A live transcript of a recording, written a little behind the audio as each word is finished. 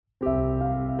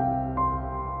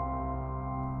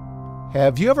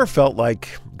Have you ever felt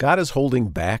like God is holding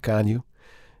back on you?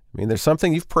 I mean, there's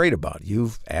something you've prayed about.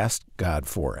 You've asked God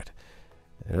for it.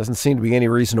 There doesn't seem to be any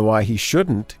reason why he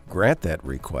shouldn't grant that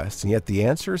request, and yet the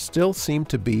answers still seem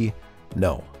to be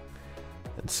no.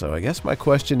 And so I guess my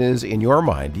question is, in your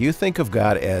mind, do you think of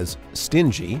God as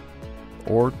stingy,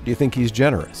 or do you think he's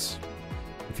generous?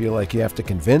 You feel like you have to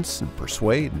convince and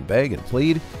persuade and beg and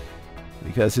plead,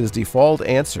 because his default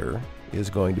answer is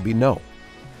going to be no.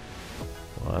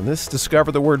 On this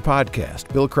Discover the Word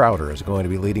podcast, Bill Crowder is going to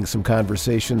be leading some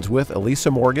conversations with Elisa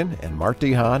Morgan and Mart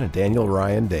DeHaan and Daniel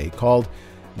Ryan Day called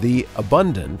The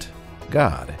Abundant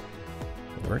God.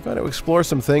 We're going to explore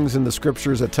some things in the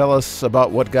scriptures that tell us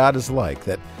about what God is like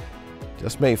that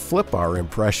just may flip our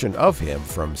impression of him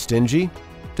from stingy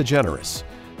to generous,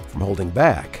 from holding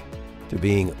back to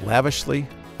being lavishly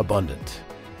abundant.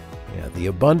 Yeah, the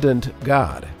abundant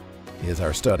God is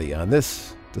our study on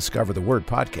this Discover the Word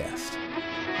podcast.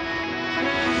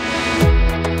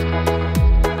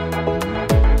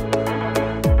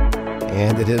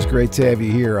 And it is great to have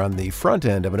you here on the front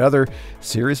end of another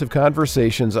series of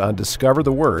conversations on Discover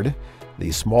the Word,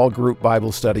 the small group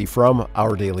Bible study from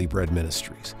Our Daily Bread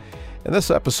Ministries. In this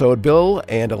episode, Bill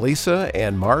and Elisa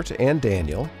and Mart and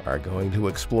Daniel are going to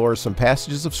explore some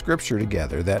passages of Scripture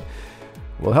together that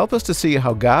will help us to see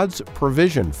how God's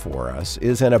provision for us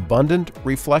is an abundant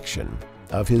reflection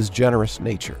of his generous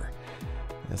nature.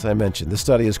 As I mentioned, this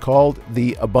study is called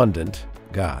The Abundant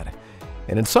God.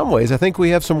 And in some ways, I think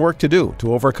we have some work to do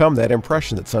to overcome that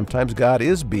impression that sometimes God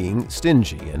is being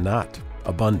stingy and not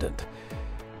abundant.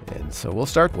 And so we'll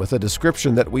start with a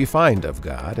description that we find of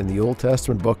God in the Old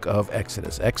Testament book of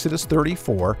Exodus, Exodus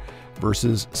 34,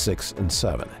 verses 6 and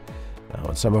 7. Now,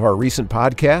 in some of our recent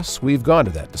podcasts, we've gone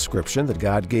to that description that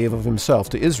God gave of himself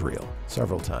to Israel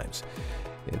several times.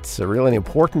 It's a really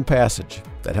important passage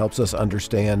that helps us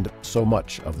understand so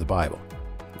much of the Bible.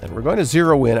 And we're going to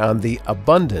zero in on the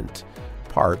abundant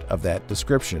part of that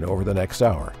description over the next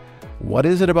hour. What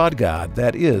is it about God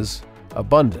that is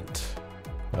abundant?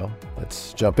 Well,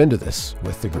 let's jump into this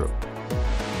with the group.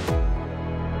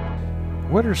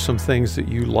 What are some things that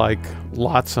you like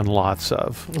lots and lots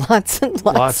of? Lots and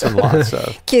lots. Lots and lots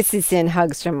of. Kisses and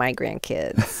hugs from my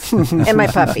grandkids. And my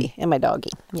puppy and my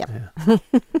doggy. Yep. Yeah.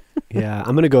 Yeah,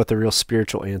 I'm going to go with the real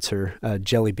spiritual answer,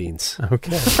 jelly beans.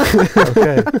 Okay.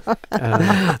 Okay.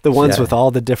 The ones with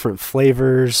all the different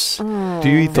flavors. Do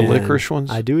you eat the licorice ones?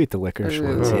 I do eat the licorice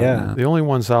ones, Oh, yeah. The only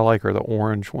ones I like are the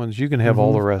orange ones. You can have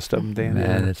all the rest of them, Dan.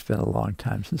 Man, it's been a long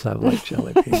time since I've liked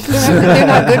jelly beans. They're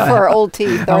not good for our old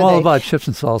teeth, are I'm all they? about chips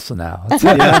and salsa now.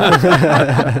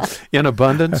 In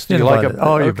abundance? Do In you abundance. like it?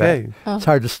 Oh, you okay. bet. It's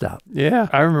hard to stop. Yeah.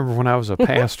 I remember when I was a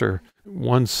pastor,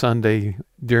 one Sunday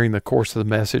during the course of the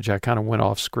message, I kind of went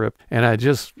off script, and I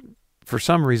just, for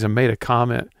some reason, made a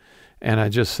comment, and I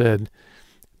just said,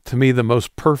 to me, the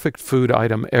most perfect food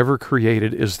item ever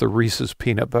created is the Reese's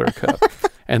Peanut Butter Cup.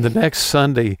 And the next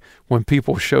Sunday, when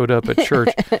people showed up at church,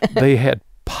 they had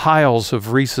piles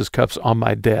of Reese's Cups on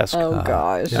my desk. Oh,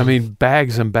 gosh. I mean,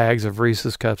 bags and bags of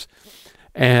Reese's Cups.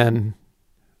 And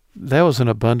that was an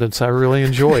abundance I really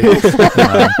enjoyed. I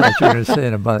thought you were going to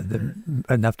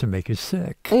say enough to make you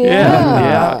sick.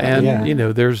 Yeah. And, you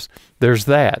know, there's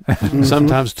that.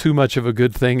 Sometimes too much of a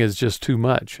good thing is just too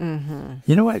much. Mm-hmm.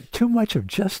 You know what? Too much of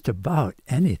just about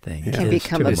anything Can is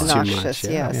become too much. obnoxious,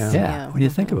 yes. Yeah, when you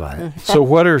think about it. So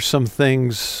what are some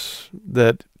things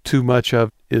that too much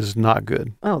of is not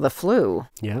good? Oh, the flu.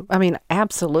 Yeah. I mean,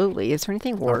 absolutely. Is there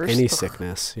anything Or worse? any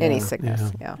sickness. Yeah. Any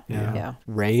sickness, yeah.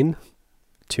 Rain.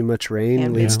 Too much rain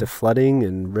And- leads to flooding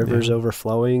and rivers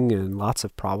overflowing and lots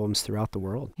of problems throughout the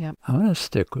world. I'm going to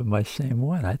stick with my same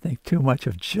one. I think too much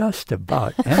of just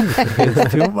about anything is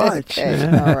too much.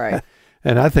 Okay, all right.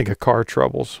 And I think of car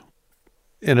troubles.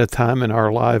 In a time in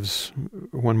our lives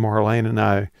when Marlene and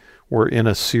I were in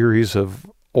a series of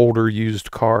older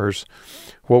used cars,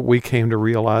 what we came to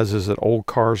realize is that old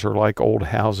cars are like old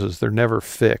houses. They're never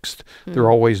fixed. They're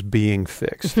always being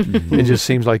fixed. It just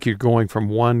seems like you're going from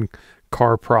one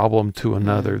car problem to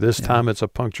another. This time it's a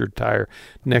punctured tire.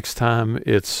 Next time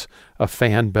it's a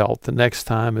fan belt. The next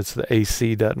time it's the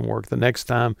AC doesn't work. The next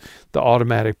time the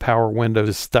automatic power window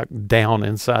is stuck down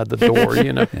inside the door,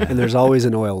 you know. And there's always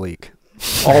an oil leak.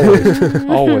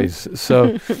 Always.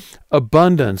 So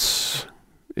abundance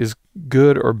is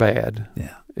good or bad.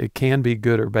 Yeah. It can be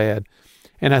good or bad.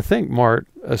 And I think, Mart,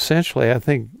 essentially, I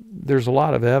think there's a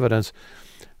lot of evidence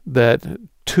that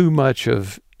too much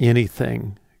of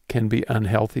anything can be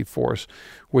unhealthy for us,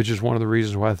 which is one of the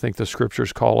reasons why I think the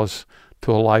scriptures call us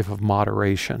to a life of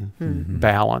moderation,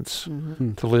 balance,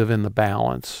 to live in the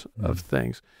balance of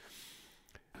things.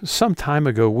 Some time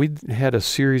ago, we had a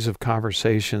series of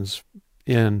conversations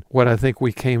in what I think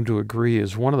we came to agree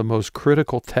is one of the most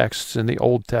critical texts in the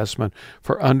Old Testament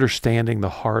for understanding the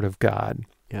heart of God.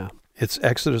 Yeah. It's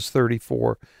Exodus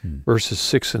 34, verses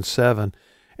 6 and 7.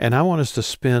 And I want us to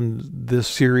spend this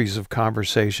series of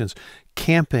conversations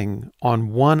camping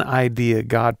on one idea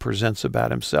God presents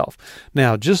about himself.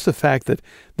 Now, just the fact that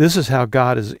this is how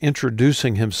God is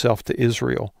introducing himself to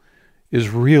Israel is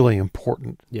really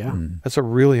important. Yeah. That's a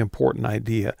really important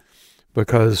idea,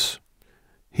 because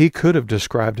he could have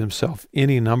described himself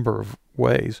any number of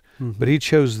ways, but he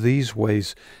chose these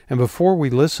ways. And before we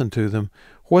listen to them,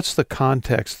 what's the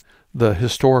context, the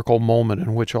historical moment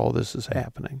in which all this is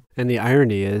happening? And the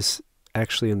irony is,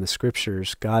 actually in the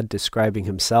scriptures, God describing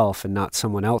himself and not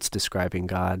someone else describing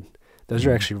God. Those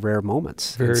are actually rare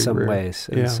moments in some rare. ways.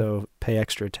 And so pay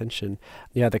extra attention.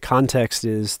 Yeah, the context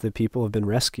is the people have been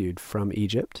rescued from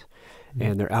Egypt,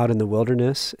 and they're out in the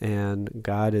wilderness, and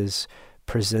God is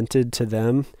presented to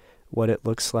them what it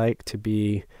looks like to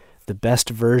be the best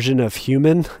version of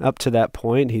human up to that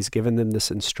point. He's given them this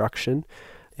instruction,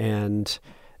 and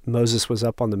Moses was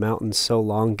up on the mountain so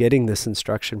long getting this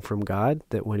instruction from God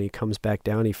that when he comes back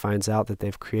down, he finds out that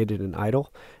they've created an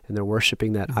idol and they're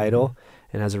worshiping that idol.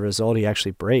 And as a result, he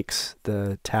actually breaks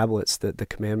the tablets that the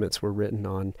commandments were written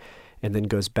on, and then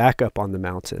goes back up on the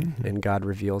mountain, and God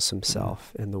reveals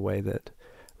himself in the way that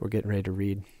we're getting ready to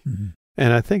read.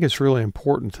 And I think it's really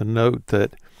important to note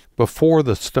that before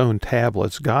the stone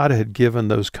tablets, God had given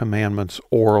those commandments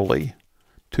orally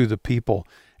to the people.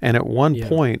 And at one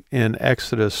point in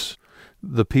Exodus,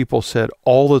 the people said,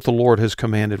 all that the Lord has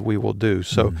commanded we will do.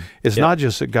 So it's not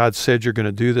just that God said you're going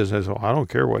to do this. I said, I don't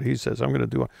care what he says, I'm going to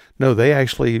do it. No, they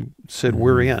actually said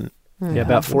we're in. Yeah,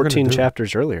 about 14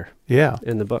 chapters earlier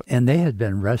in the book. And they had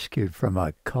been rescued from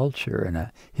a culture and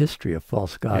a history of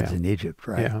false gods in Egypt,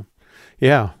 right? Yeah.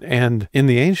 Yeah, and in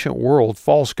the ancient world,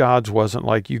 false gods wasn't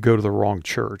like you go to the wrong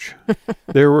church.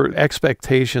 There were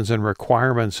expectations and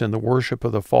requirements in the worship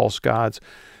of the false gods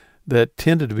that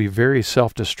tended to be very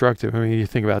self-destructive. I mean, you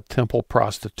think about temple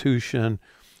prostitution,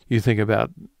 you think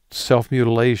about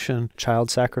self-mutilation.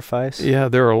 Child sacrifice. Yeah,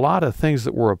 there are a lot of things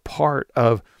that were a part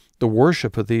of the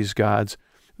worship of these gods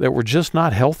that were just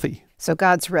not healthy. So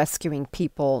God's rescuing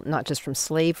people not just from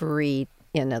slavery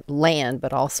in a land,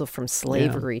 but also from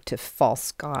slavery to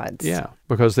false gods. Yeah,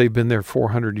 because they've been there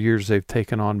 400 years. They've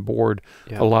taken on board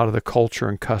a lot of the culture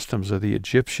and customs of the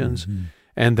Egyptians,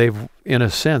 and they've, in a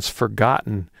sense,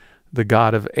 forgotten the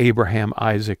God of Abraham,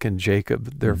 Isaac, and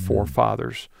Jacob, their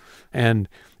forefathers. And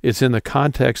it's in the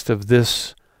context of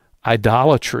this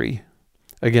idolatry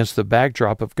against the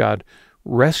backdrop of God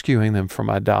rescuing them from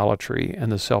idolatry and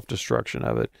the self-destruction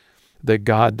of it that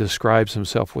God describes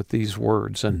himself with these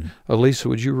words. And Elisa,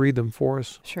 would you read them for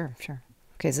us? Sure. Okay,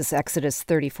 this is Exodus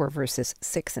 34, verses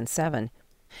 6 and 7.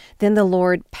 Then the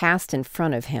Lord passed in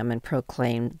front of him and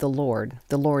proclaimed, the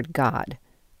Lord God,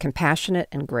 compassionate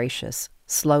and gracious,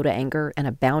 slow to anger and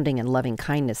abounding in loving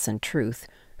kindness and truth,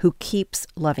 who keeps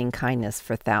loving kindness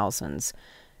for thousands,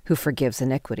 who forgives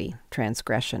iniquity,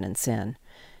 transgression, and sin.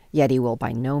 Yet he will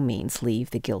by no means leave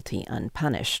the guilty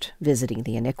unpunished, visiting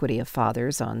the iniquity of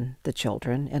fathers on the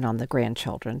children and on the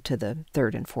grandchildren to the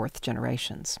third and fourth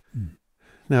generations.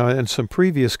 Now, in some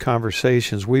previous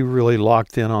conversations, we really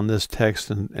locked in on this text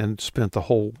and spent the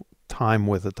whole time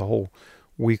with it, the whole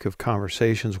week of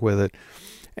conversations with it.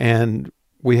 And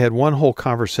we had one whole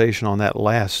conversation on that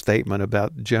last statement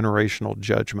about generational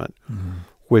judgment,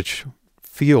 which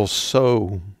feels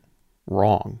so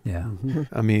wrong. Yeah.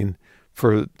 I mean,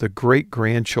 for the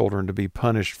great-grandchildren to be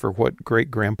punished for what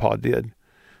great-grandpa did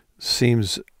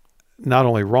seems not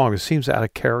only wrong, it seems out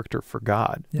of character for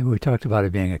God. Yeah, we talked about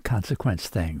it being a consequence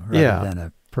thing rather than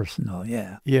a personal,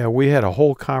 Yeah, we had a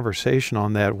whole conversation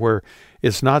on that where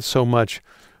it's not so much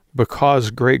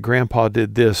because great-grandpa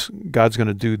did this, God's going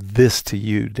to do this to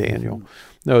you, Daniel.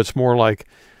 No, it's more like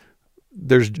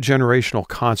there's generational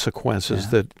consequences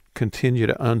that continue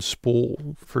to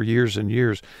unspool for years and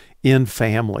years in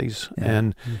families.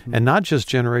 And not just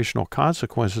generational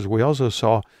consequences, we also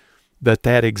saw that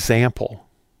example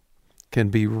can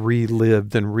be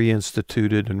relived and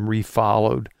reinstituted and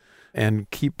refollowed and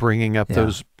keep bringing up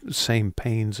those same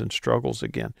pains and struggles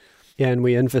again. Yeah, and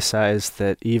we emphasize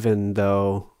that even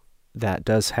though that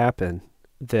does happen,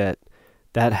 that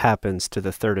happens to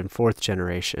the third and fourth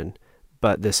generation,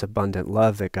 but this abundant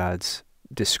love that God's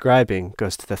describing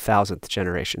goes to the 1,000th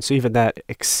generation. So even that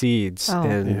exceeds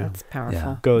that's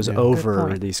powerful. Goes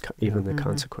over these the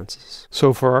consequences.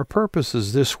 So for our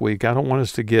purposes this week, I don't want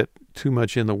us to get too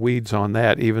much in the weeds on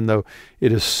that, even though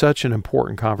it is such an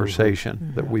important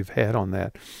conversation that we've had on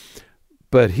that.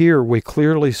 But here we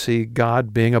clearly see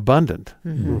God being abundant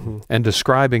Mm-hmm. and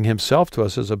describing himself to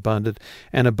us as abundant,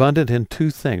 and abundant in two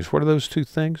things. What are those two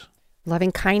things?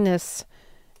 Loving kindness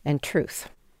and truth.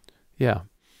 Yeah.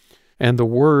 And the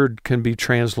word can be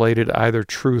translated either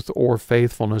truth or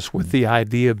faithfulness, with the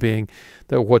idea being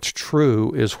that what's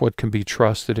true is what can be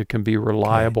trusted, it can be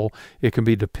reliable, it can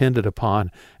be depended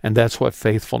upon, and that's what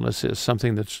faithfulness is,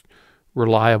 something that's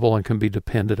reliable and can be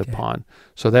depended upon.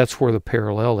 So that's where the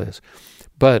parallel is.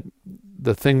 But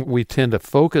the thing we tend to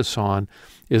focus on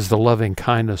is the loving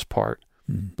kindness part,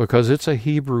 because it's a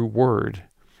Hebrew word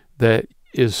that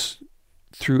is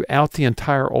throughout the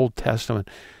entire Old Testament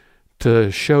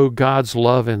to show God's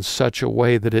love in such a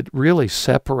way that it really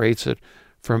separates it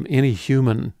from any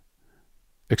human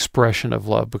expression of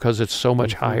love, because it's so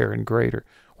much higher and greater.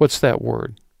 What's that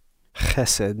word?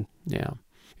 Chesed. Yeah.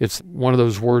 It's one of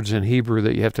those words in Hebrew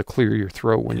that you have to clear your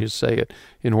throat when you say it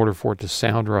in order for it to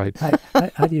sound right.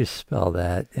 How do you spell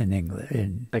that in English?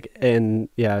 It'd be like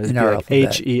alphabet.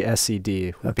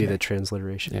 H-E-S-E-D would be Okay. the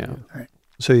transliteration. Yeah. All right.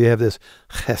 So you have this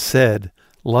chesed,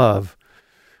 love,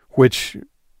 which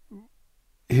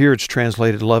here it's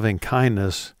translated loving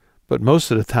kindness, but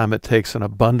most of the time it takes an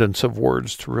abundance of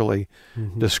words to really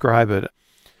describe it.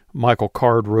 Michael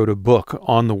Card wrote a book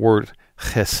on the word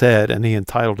chesed, and he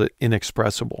entitled it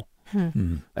Inexpressible.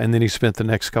 And then he spent the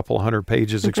next couple of 100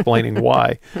 pages explaining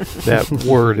why that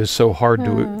word is so hard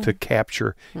to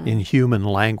capture in human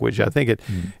language. I think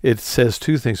it says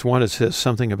two things. One, it says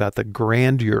something about the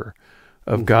grandeur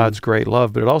of God's great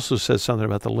love, but it also says something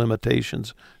about the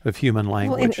limitations of human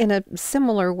language. Well, in a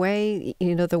similar way,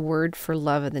 the word for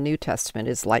love in the New Testament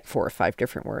is like 4 or 5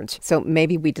 different words. So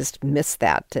maybe we just miss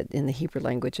that in the Hebrew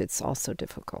language. It's also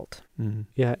difficult.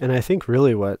 Yeah, and I think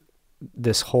really what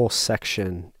this whole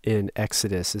section in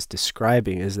Exodus is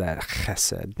describing is that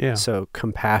chesed. Yeah. So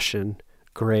compassion,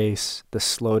 grace, the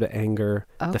slow to anger,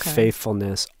 the Okay.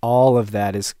 faithfulness, all of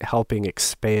that is helping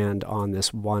expand on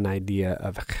this one idea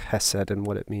of chesed and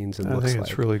what it means and I looks think like.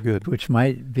 it's really good. Which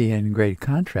might be in great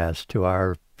contrast to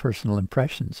our personal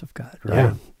impressions of God,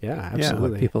 right? Yeah, What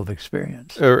absolutely. people have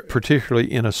experienced. Or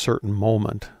particularly in a certain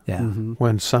moment Yeah. Mhm.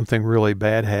 when something really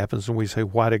bad happens and we say,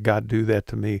 why did God do that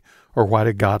to me? Or why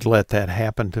did God let that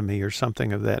happen to me? Or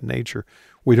something of that nature.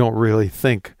 We don't really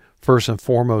think first and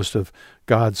foremost of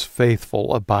God's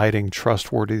faithful, abiding,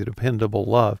 trustworthy, dependable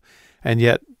love. And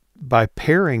yet, by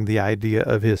pairing the idea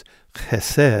of his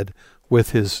chesed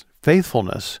with his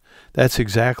faithfulness, that's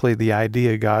exactly the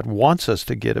idea God wants us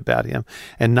to get about him.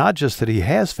 And not just that he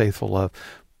has faithful love,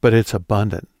 but it's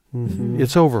abundant.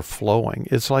 It's overflowing.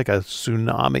 It's like a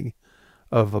tsunami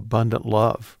of abundant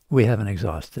love. We haven't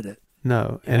exhausted it.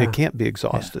 No, and Yeah. it can't be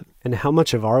exhausted. And how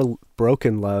much of our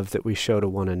broken love that we show to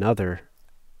one another,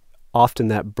 often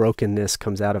that brokenness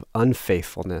comes out of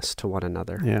unfaithfulness to one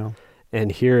another. Yeah.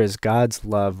 And here is God's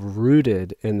love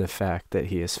rooted in the fact that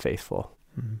he is faithful.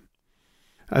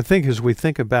 I think as we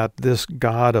think about this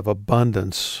God of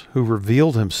abundance who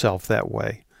revealed himself that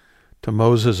way to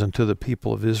Moses and to the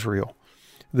people of Israel,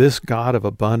 this God of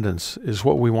abundance is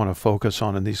what we want to focus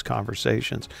on in these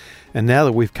conversations. And now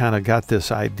that we've kind of got this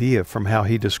idea from how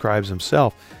he describes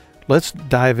himself, let's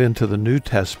dive into the New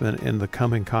Testament in the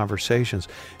coming conversations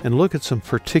and look at some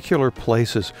particular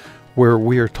places where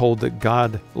we are told that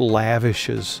God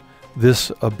lavishes this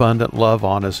abundant love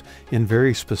on us in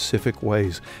very specific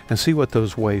ways, and see what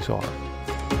those ways are.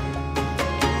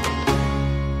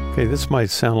 Okay, this might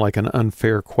sound like an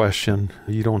unfair question.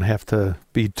 You don't have to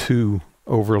be too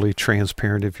overly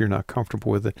transparent if you're not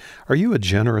comfortable with it. Are you a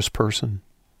generous person?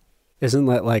 Isn't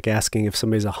that like asking if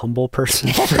somebody's a humble person?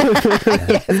 Yeah,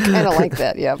 it's kind of like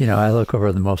that, yeah. I look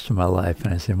over the most of my life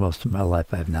and I say most of my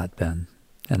life I've not been.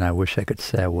 And I wish I could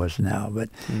say I was now, but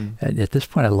at this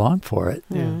point I long for it.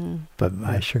 But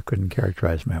I sure couldn't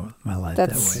characterize my life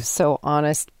That's that way. so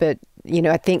honest. But,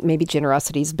 I think maybe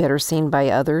generosity is better seen by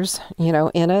others,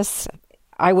 in us.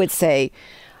 I would say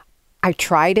I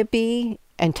try to be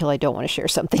until I don't want to share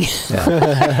something.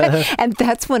 And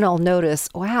that's when I'll notice,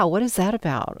 wow, what is that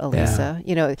about, Elisa?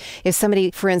 If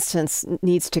somebody, for instance,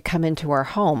 needs to come into our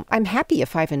home, I'm happy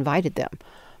if I've invited them.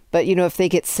 But, if they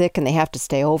get sick and they have to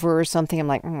stay over or something, I'm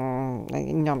like,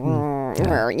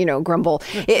 grumble.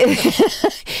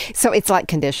 So it's like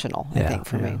conditional, I think,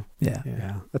 for me. Yeah.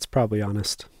 Yeah, that's probably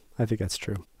honest. I think that's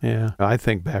true. Yeah. I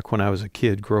think back when I was a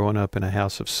kid growing up in a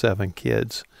house of 7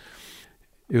 kids,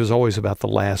 it was always about the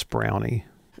last brownie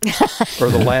or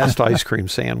the last ice cream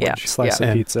sandwich. Slice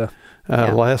of pizza.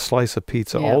 Last slice of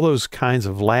pizza, Yeah. all those kinds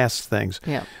of last things.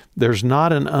 Yeah. There's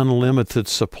not an unlimited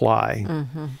supply.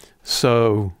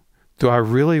 So do I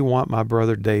really want my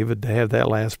brother David to have that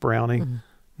last brownie?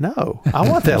 No, I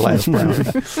want that last brownie.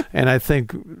 And I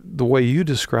think the way you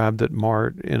described it,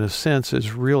 Mart, in a sense,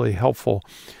 is really helpful,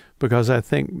 because I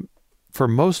think for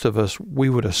most of us, we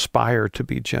would aspire to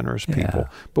be generous people,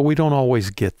 but we don't always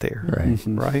get there. Right.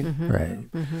 Right? Right.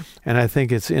 And I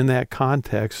think it's in that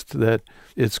context that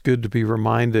it's good to be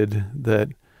reminded that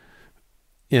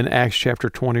in Acts chapter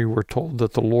 20, we're told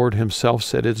that the Lord himself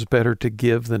said it's better to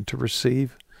give than to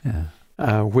receive,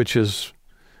 which is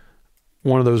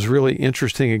one of those really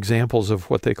interesting examples of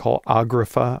what they call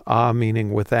agrapha,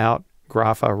 meaning without,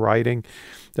 grapha, writing.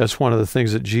 That's one of the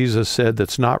things that Jesus said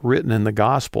that's not written in the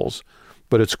Gospels,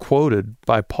 but it's quoted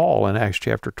by Paul in Acts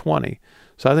chapter 20.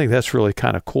 So I think that's really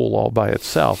kind of cool all by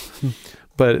itself.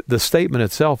 But the statement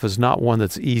itself is not one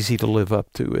that's easy to live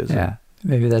up to, is it?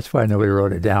 Maybe that's why nobody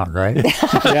wrote it down, right? That's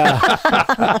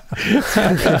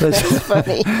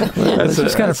funny. Let's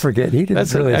just kind of forget. He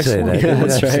didn't really say that. Yeah,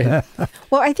 that's right.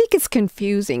 Well, I think it's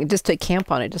confusing, just to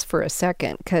camp on it just for a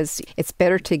second, because it's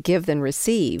better to give than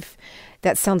receive.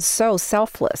 That sounds so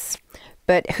selfless.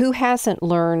 But who hasn't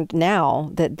learned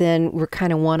now that then we're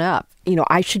kind of one up?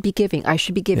 I should be giving, I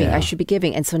should be giving, I should be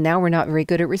giving. And so now we're not very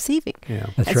good at receiving. Yeah.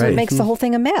 That's and so it makes the whole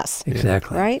thing a mess.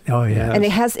 Exactly. Right? Oh, yeah. And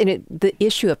the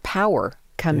issue of power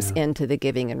comes into the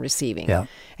giving and receiving. Yeah.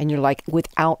 And you're like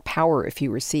without power if you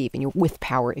receive, and you're with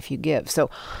power if you give. So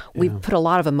we put a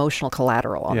lot of emotional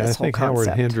collateral on this whole concept. I think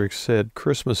Howard Hendricks said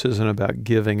Christmas isn't about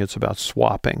giving, it's about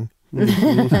swapping.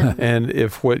 And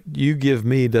if what you give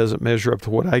me doesn't measure up to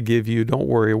what I give you, don't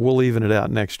worry, we'll even it out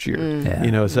next year.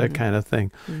 It's that kind of thing.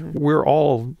 We're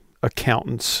all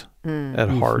accountants at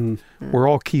heart. We're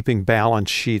all keeping balance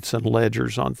sheets and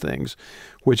ledgers on things,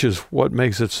 which is what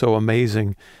makes it so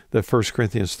amazing that 1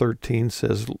 Corinthians 13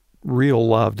 says real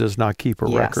love does not keep a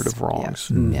record of wrongs.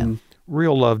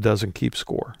 Real love doesn't keep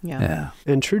score.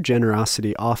 And true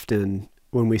generosity often,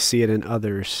 when we see it in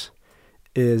others,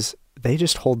 is they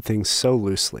just hold things so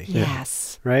loosely.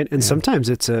 Yes. Right? And sometimes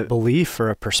it's a belief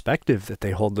or a perspective that they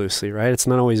hold loosely, right? It's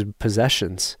not always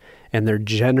possessions. And they're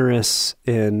generous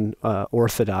in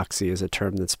orthodoxy, is a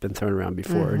term that's been thrown around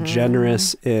before,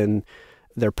 generous in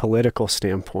their political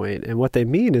standpoint. And what they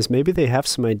mean is maybe they have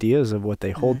some ideas of what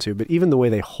they hold to, but even the way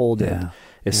they hold it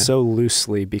is so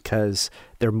loosely because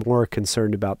they're more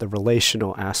concerned about the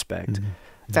relational aspect.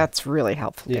 That's really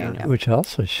helpful, Daniel. Which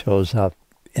also shows up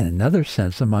in another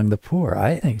sense among the poor.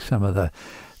 I think some of the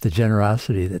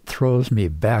generosity that throws me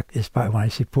back is by when I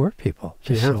see poor people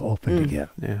just so open to give.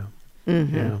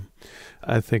 Yeah.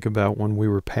 I think about when we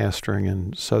were pastoring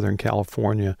in Southern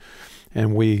California,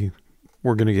 and we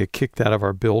were going to get kicked out of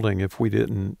our building if we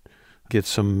didn't get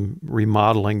some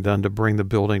remodeling done to bring the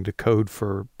building to code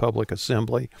for public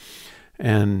assembly.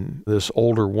 And this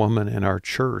older woman in our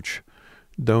church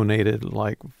donated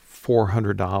like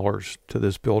 $400 to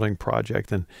this building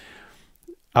project, and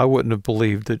I wouldn't have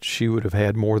believed that she would have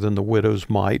had more than the widow's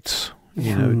mites,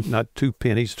 not 2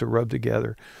 pennies to rub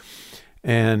together.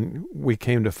 And we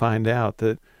came to find out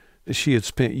that she had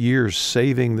spent years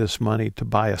saving this money to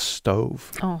buy a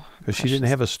stove, because she didn't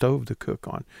have a stove to cook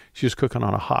on. She was cooking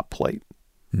on a hot plate,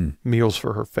 meals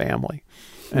for her family.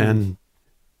 And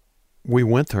we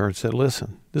went to her and said,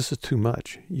 listen, this is too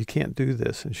much. You can't do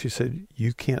this. And she said,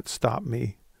 you can't stop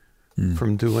me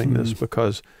from doing this,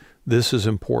 because this is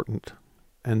important,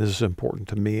 and this is important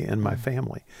to me and my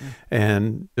family.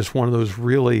 And it's one of those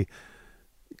really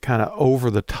kind of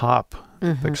over-the-top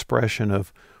expression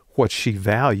of what she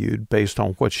valued based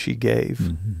on what she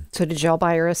gave. So did y'all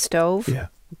buy her a stove? Yeah.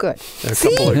 Good.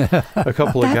 A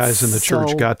couple of guys in the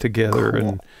church got together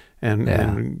cool.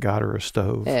 and got her a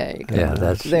stove. There you go.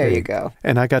 Yeah, there you go.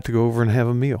 And I got to go over and have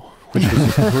a meal, which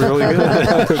was really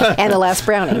good. And the last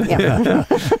brownie. Yeah.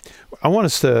 I want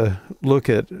us to look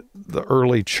at the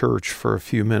early church for a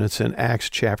few minutes in Acts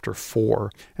chapter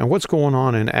 4. And what's going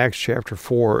on in Acts chapter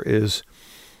 4 is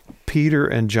Peter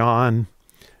and John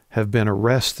have been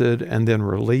arrested and then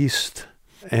released.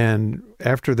 And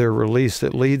after they're released,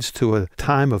 it leads to a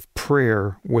time of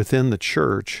prayer within the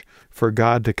church for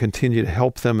God to continue to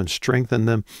help them and strengthen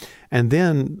them. And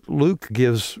then Luke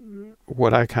gives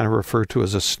what I kind of refer to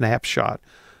as a snapshot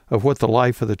of what the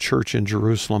life of the church in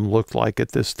Jerusalem looked like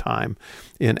at this time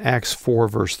in Acts 4,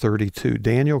 verse 32.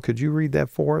 Daniel, could you read that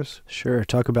for us? Sure.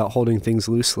 Talk about holding things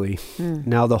loosely.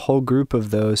 Now the whole group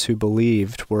of those who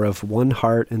believed were of one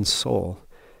heart and soul,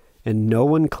 and no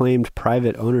one claimed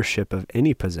private ownership of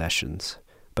any possessions,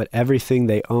 but everything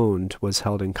they owned was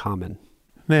held in common.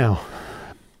 Now,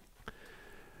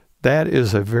 that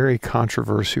is a very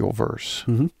controversial verse.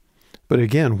 But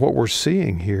again, what we're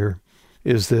seeing here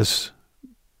is this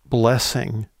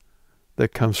blessing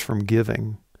that comes from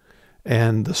giving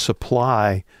and the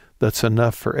supply that's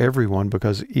enough for everyone,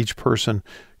 because each person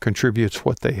contributes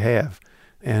what they have,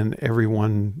 and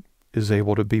everyone is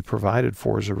able to be provided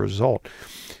for as a result.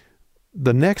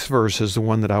 The next verse is the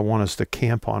one that I want us to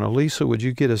camp on. Elisa, would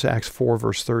you get us Acts 4,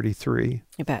 verse 33?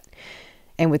 You bet.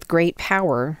 And with great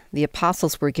power, the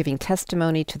apostles were giving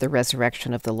testimony to the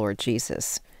resurrection of the Lord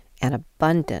Jesus, and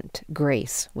abundant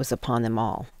grace was upon them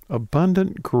all.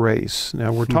 Abundant grace.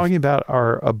 Now, we're talking about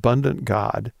our abundant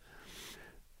God,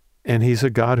 and he's a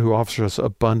God who offers us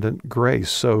abundant grace.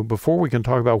 So before we can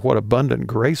talk about what abundant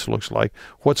grace looks like,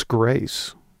 what's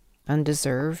grace?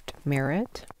 Undeserved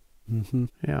merit. Mm-hmm.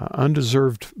 Yeah,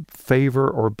 undeserved favor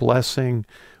or blessing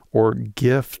or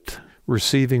gift,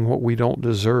 receiving what we don't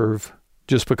deserve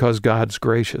just because God's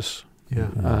gracious.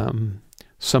 Yeah.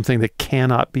 Something that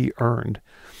cannot be earned.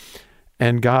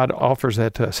 And God offers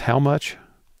that to us how much?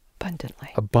 Abundantly.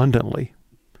 Abundantly,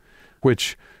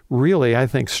 which really, I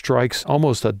think, strikes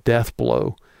almost a death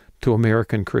blow to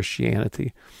American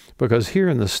Christianity. Because here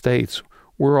in the States,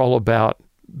 we're all about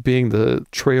being the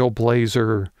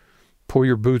trailblazer, pull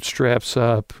your bootstraps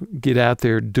up, get out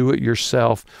there, do it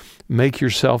yourself, make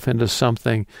yourself into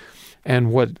something.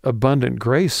 And what abundant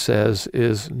grace says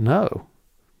is, no,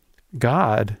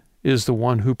 God is the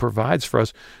one who provides for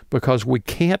us because we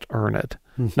can't earn it,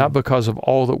 not because of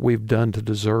all that we've done to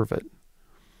deserve it.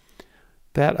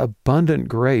 That abundant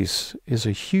grace is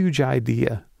a huge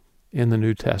idea in the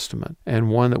New Testament, and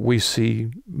one that we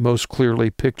see most clearly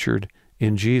pictured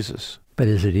in Jesus. But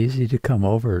is it easy to come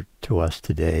over to us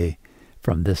today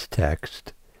from this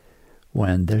text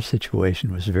when their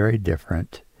situation was very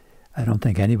different? I don't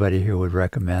think anybody here would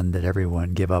recommend that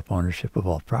everyone give up ownership of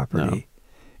all property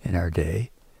in our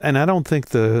day. And I don't think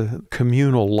the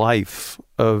communal life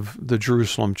of the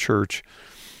Jerusalem church,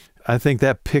 I think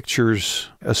that pictures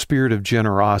a spirit of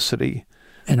generosity.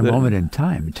 In a moment in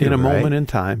time, too, In a right? moment in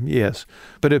time, yes.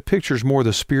 But it pictures more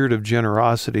the spirit of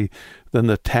generosity than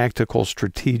the tactical,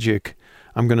 strategic,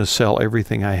 I'm going to sell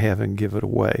everything I have and give it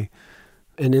away.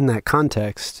 And in that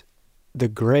context, the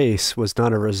grace was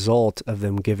not a result of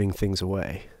them giving things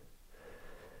away,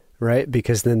 right?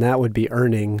 Because then that would be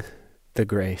earning the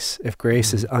grace. If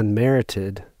grace is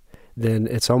unmerited, then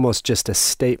it's almost just a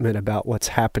statement about what's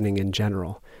happening in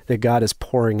general, that God is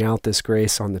pouring out this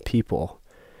grace on the people.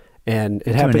 And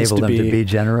it happens to enable them to be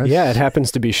generous. Yeah, it happens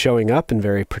to be showing up in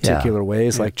very particular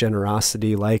ways, like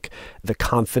generosity, like the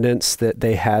confidence that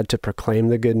they had to proclaim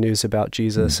the good news about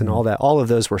Jesus and all that. All of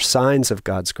those were signs of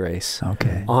God's grace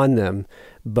on them.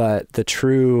 But the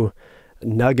true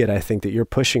nugget, I think, that you're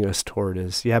pushing us toward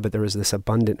is, but there was this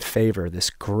abundant favor,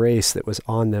 this grace that was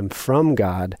on them from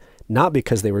God, not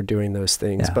because they were doing those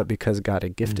things, but because God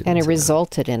had gifted them. And it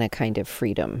resulted in a kind of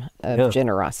freedom of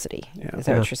generosity. Is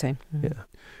that what you're saying? Yeah.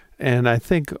 And I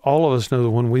think all of us know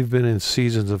that when we've been in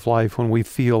seasons of life, when we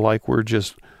feel like we're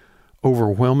just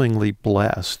overwhelmingly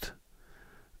blessed,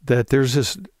 that there's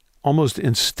this almost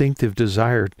instinctive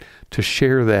desire to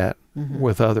share that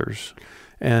with others,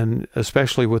 and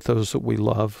especially with those that we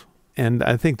love. And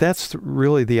I think that's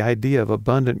really the idea of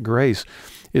abundant grace,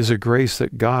 is a grace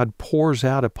that God pours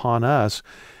out upon us.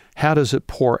 How does it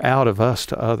pour out of us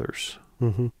to others?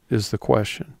 Is the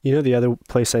question. You know, the other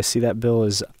place I see that, Bill,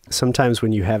 is sometimes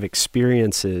when you have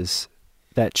experiences,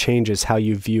 that changes how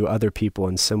you view other people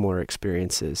in similar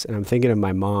experiences. And I'm thinking of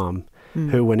my mom,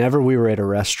 who whenever we were at a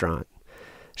restaurant,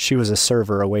 she was a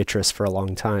server, a waitress for a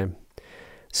long time.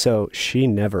 So she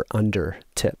never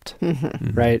under-tipped,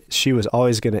 right? She was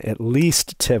always going to at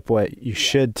least tip what you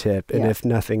should tip, and if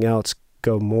nothing else,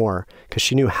 go more, because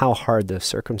she knew how hard the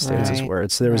circumstances were.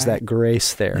 So there was that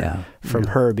grace there from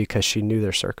her because she knew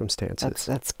their circumstances.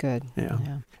 That's good. Yeah.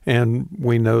 And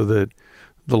we know that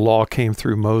the law came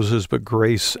through Moses, but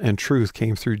grace and truth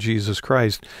came through Jesus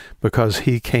Christ, because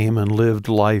he came and lived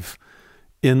life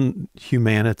in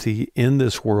humanity, in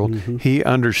this world. He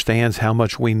understands how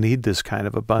much we need this kind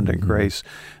of abundant grace.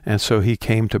 And so he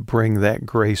came to bring that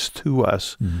grace to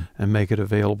us and make it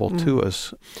available to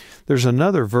us. There's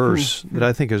another verse that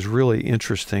I think is really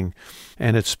interesting,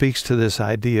 and it speaks to this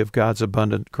idea of God's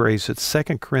abundant grace. It's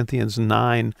 2 Corinthians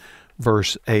 9,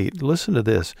 verse 8. Listen to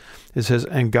this. It says,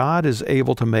 "And God is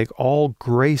able to make all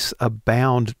grace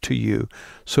abound to you,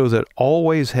 so that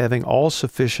always having all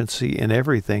sufficiency in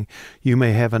everything, you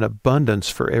may have an abundance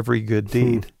for every good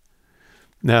deed."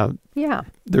 Now, Yeah.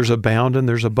 there's abound and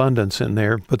there's abundance in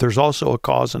there, but there's also a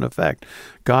cause and effect.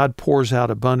 God pours out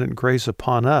abundant grace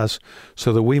upon us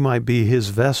so that we might be his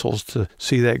vessels to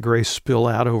see that grace spill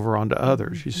out over onto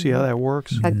others. You see how that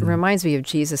works? It reminds me of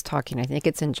Jesus talking, I think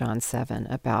it's in John 7,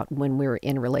 about when we're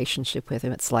in relationship with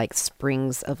him, it's like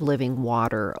springs of living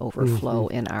water overflow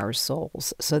in our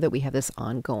souls so that we have this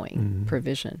ongoing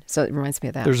provision. So it reminds me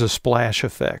of that. There's a splash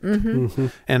effect.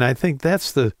 And I think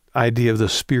that's the idea of the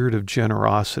spirit of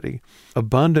generosity.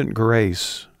 Abundant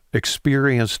grace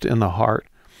experienced in the heart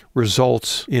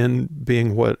results in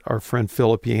being what our friend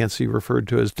Philip Yancey referred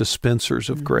to as dispensers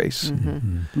of grace.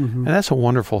 And that's a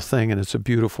wonderful thing, and it's a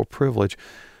beautiful privilege.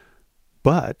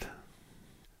 But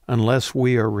unless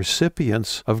we are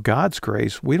recipients of God's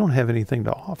grace, we don't have anything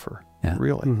to offer,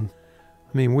 really.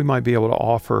 I mean, we might be able to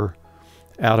offer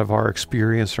out of our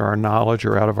experience or our knowledge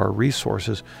or out of our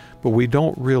resources, but we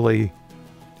don't really,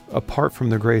 apart from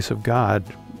the grace of God,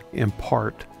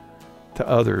 impart to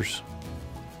others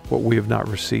what we have not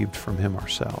received from him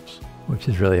ourselves. Which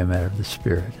is really a matter of the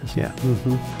Spirit, isn't it?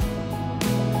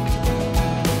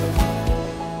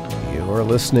 You're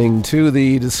listening to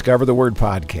the Discover the Word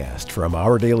podcast from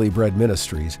Our Daily Bread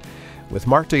Ministries with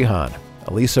Mark DeHaan,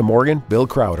 Elisa Morgan, Bill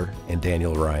Crowder, and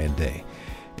Daniel Ryan Day.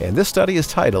 And this study is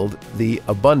titled The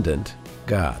Abundant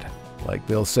God. Like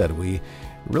Bill said, we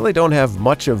really don't have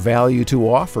much of value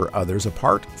to offer others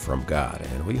apart from God.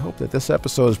 And we hope that this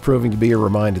episode is proving to be a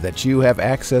reminder that you have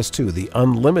access to the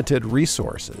unlimited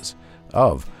resources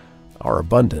of our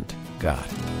abundant God.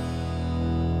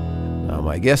 Now,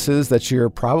 my guess is that you're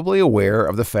probably aware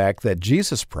of the fact that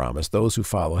Jesus promised those who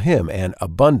follow him an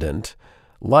abundant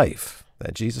life.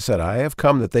 That Jesus said, I have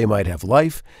come that they might have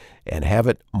life and have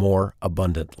it more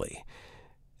abundantly.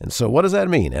 And so what does that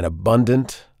mean, an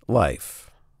abundant life?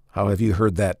 How have you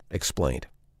heard that explained?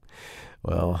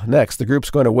 Well, next, the group's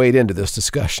going to wade into this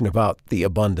discussion about the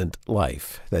abundant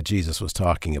life that Jesus was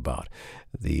talking about,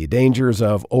 the dangers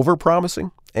of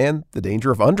overpromising and the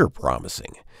danger of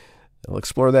underpromising. We'll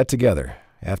explore that together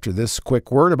after this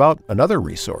quick word about another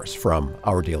resource from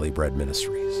Our Daily Bread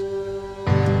Ministries.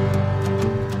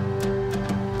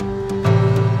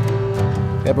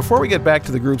 Now, before we get back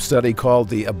to the group study called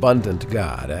The Abundant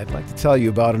God, I'd like to tell you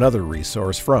about another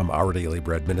resource from Our Daily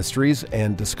Bread Ministries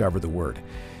and Discover the Word.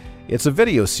 It's a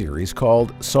video series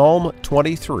called Psalm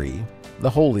 23, The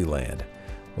Holy Land,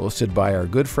 hosted by our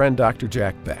good friend Dr.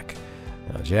 Jack Beck.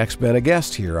 Now, Jack's been a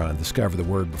guest here on Discover the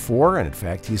Word before, and in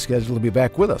fact, he's scheduled to be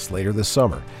back with us later this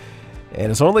summer.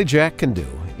 And as only Jack can do,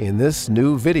 in this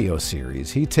new video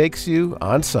series, he takes you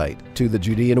on site to the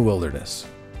Judean wilderness.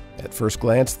 At first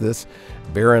glance, this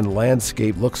barren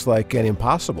landscape looks like an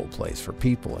impossible place for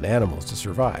people and animals to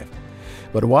survive.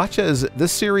 But watch as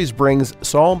this series brings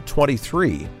Psalm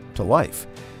 23 to life.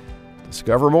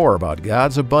 Discover more about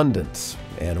God's abundance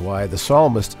and why the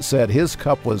psalmist said his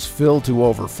cup was filled to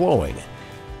overflowing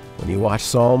when you watch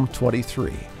Psalm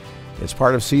 23. It's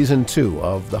part of Season 2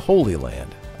 of The Holy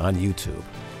Land on YouTube.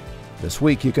 This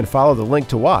week you can follow the link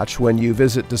to watch when you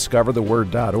visit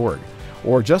discovertheword.org.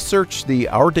 Or just search the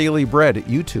Our Daily Bread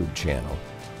YouTube channel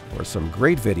for some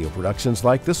great video productions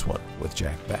like this one with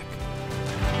Jack Beck.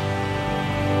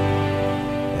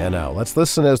 And now let's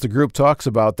listen as the group talks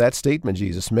about that statement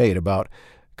Jesus made about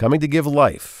coming to give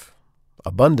life,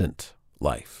 abundant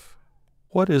life.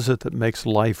 What is it that makes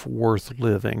life worth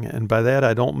living? And by that,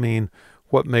 I don't mean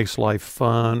what makes life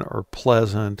fun or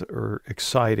pleasant or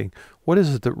exciting. What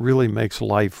is it that really makes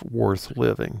life worth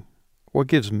living? What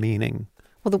gives meaning?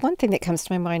 Well, the one thing that comes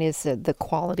to my mind is the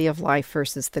quality of life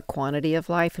versus the quantity of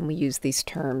life. And we use these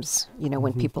terms,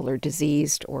 when people are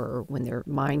diseased or when their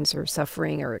minds are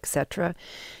suffering or et cetera.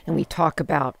 And we talk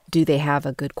about, do they have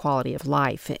a good quality of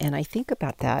life? And I think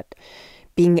about that,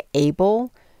 being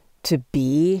able to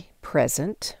be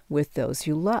present with those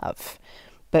you love.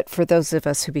 But for those of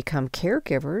us who become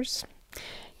caregivers,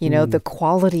 the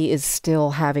quality is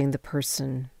still having the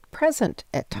person present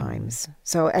at times.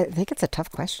 So I think it's a tough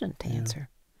question to answer.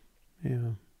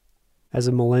 Yeah. As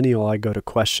a millennial, I go to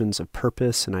questions of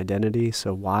purpose and identity.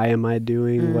 So why am I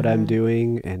doing what I'm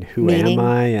doing, and who Meaning. am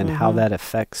I, and how that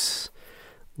affects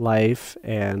life?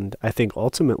 And I think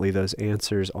ultimately those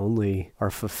answers only are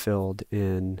fulfilled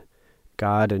in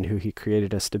God and who he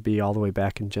created us to be all the way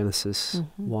back in Genesis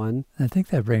 1. I think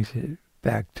that brings it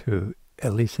back to,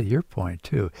 at least at your point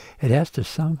too. It has to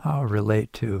somehow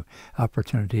relate to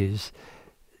opportunities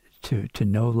to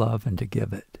know love and to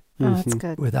give it. Oh, that's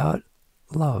good. Without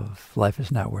love, life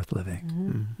is not worth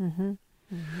living.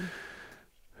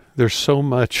 There's so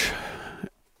much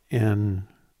in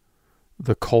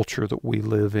the culture that we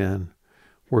live in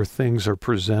where things are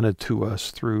presented to us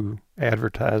through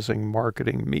advertising,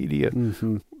 marketing, media,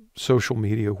 social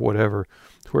media, whatever,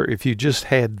 where if you just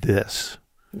had this,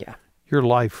 Yeah. your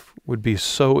life would be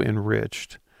so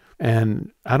enriched.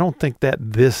 And I don't think that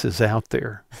this is out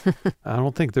there. I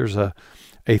don't think there's a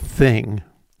thing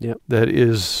that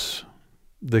is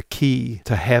the key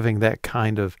to having that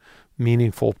kind of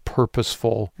meaningful,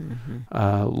 purposeful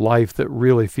life that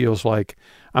really feels like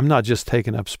I'm not just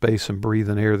taking up space and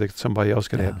breathing air that somebody else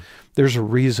can have. There's a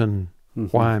reason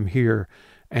why I'm here,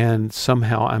 and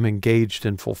somehow I'm engaged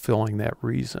in fulfilling that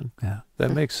reason. Yeah.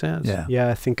 That makes sense. Yeah,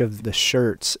 I think of the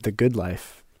shirts, The Good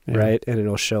Life, right? And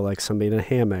it'll show like somebody in a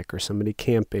hammock or somebody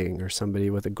camping or somebody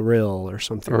with a grill or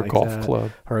something like that. Or a golf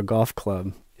club. Or a golf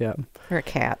club, yeah. Or a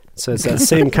cat. So it's that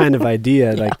same kind of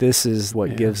idea, like this is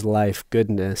what gives life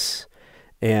goodness.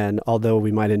 And although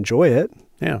we might enjoy it,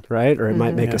 right? Or it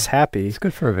might make us happy. It's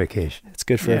good for a vacation. It's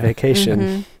good for a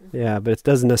vacation. Yeah, but it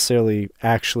doesn't necessarily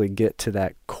actually get to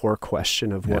that core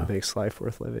question of what makes life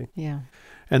worth living. Yeah.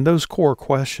 And those core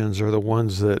questions are the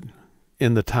ones that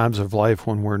in the times of life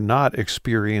when we're not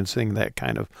experiencing that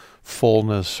kind of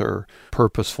fullness or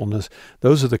purposefulness,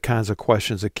 those are the kinds of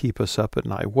questions that keep us up at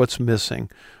night. What's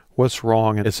missing? What's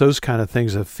wrong? And it's those kind of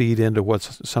things that feed into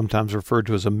what's sometimes referred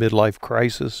to as a midlife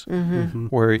crisis,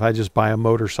 where if I just buy a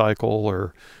motorcycle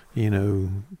or,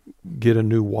 get a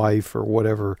new wife or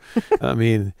whatever, I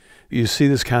mean, you see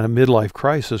this kind of midlife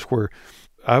crisis where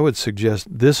I would suggest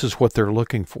this is what they're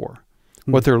looking for.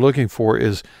 What they're looking for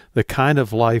is the kind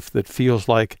of life that feels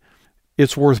like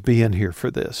it's worth being here for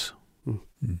this.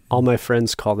 All my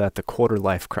friends call that the quarter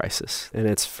life crisis. And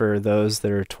it's for those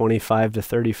that are 25 to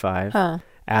 35,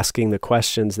 asking the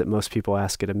questions that most people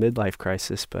ask at a midlife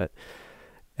crisis, but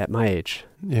at my age.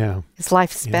 Yeah. Is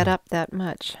life sped up that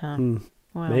much, huh?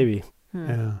 Wow. Maybe.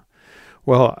 Yeah.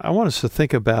 Well, I want us to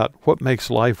think about what makes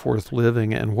life worth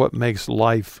living and what makes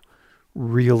life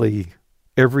really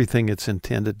everything it's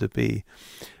intended to be.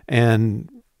 And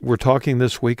we're talking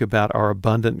this week about our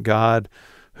abundant God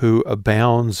who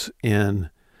abounds in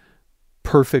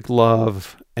perfect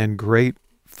love and great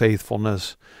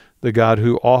faithfulness, the God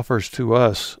who offers to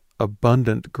us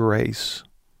abundant grace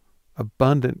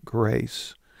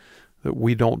that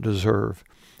we don't deserve.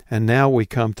 And now we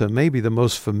come to maybe the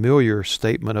most familiar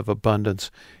statement of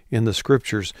abundance in the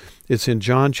Scriptures. It's in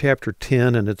John chapter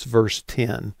 10, and it's verse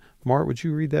 10. Mark, would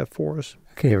you read that for us?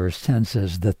 Okay, verse 10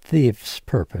 says, "The thief's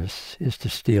purpose is to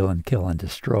steal and kill and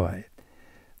destroy.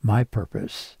 My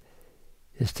purpose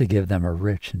is to give them a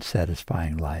rich and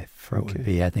satisfying life." Or it would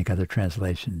be, I think other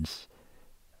translations,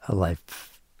 a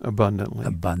life abundantly.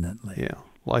 Yeah,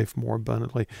 life more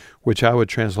abundantly, which I would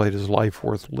translate as life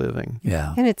worth living.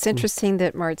 Yeah. And it's interesting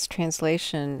that Mart's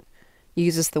translation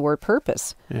uses the word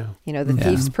purpose. Yeah. The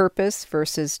thief's purpose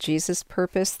versus Jesus'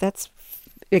 purpose. That's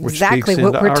exactly speaks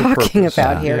what into we're our talking purpose.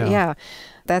 about here. Yeah. Yeah.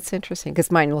 That's interesting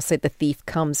because mine will say the thief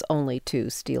comes only to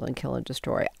steal and kill and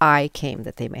destroy. I came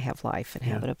that they may have life and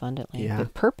have it abundantly. Yeah.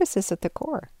 But purpose is at the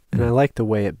core. And I like the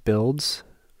way it builds.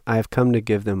 I have come to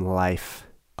give them life,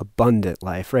 abundant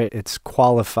life, right? It's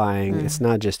qualifying. It's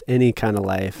not just any kind of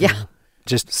life. Yeah.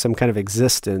 Just some kind of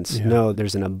existence. Yeah. No,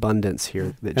 there's an abundance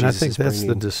here that And Jesus I think is that's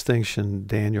bringing. the distinction,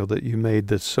 Daniel, that you made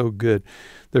that's so good.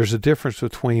 There's a difference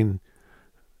between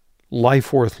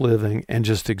life worth living and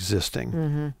just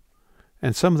existing.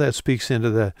 And some of that speaks into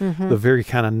the very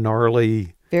kind of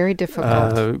gnarly Very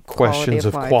difficult questions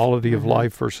of quality of Mm-hmm.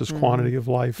 life versus quantity of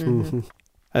life.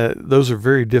 Those are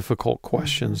very difficult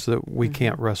questions that we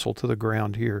can't wrestle to the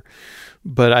ground here.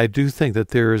 But I do think that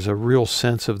there is a real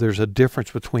sense of there's a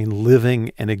difference between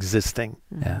living and existing.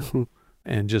 Yeah.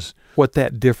 And just what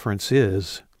that difference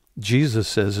is, Jesus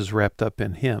says is wrapped up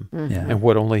in him Yeah. and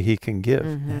what only he can give.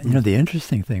 Yeah. The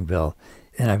interesting thing, Bill,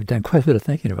 and I've done quite a bit of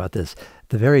thinking about this,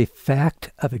 the very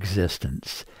fact of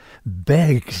existence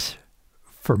begs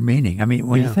for meaning. I mean,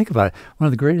 when you think about it, one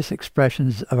of the greatest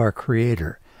expressions of our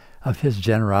Creator, of his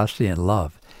generosity and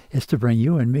love, is to bring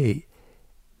you and me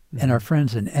and our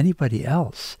friends and anybody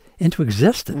else into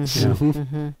existence.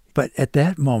 But at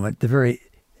that moment, the very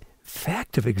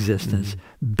fact of existence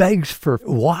begs for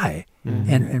why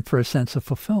and for a sense of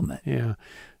fulfillment. Yeah.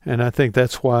 And I think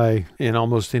that's why in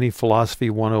almost any Philosophy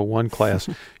 101 class,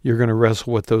 you're going to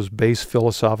wrestle with those base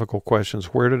philosophical questions.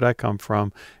 Where did I come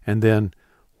from? And then,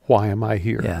 why am I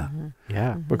here? Yeah.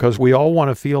 Yeah. Because we all want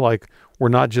to feel like we're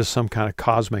not just some kind of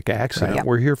cosmic accident. Right.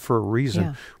 We're here for a reason.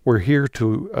 Yeah. We're here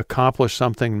to accomplish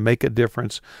something, make a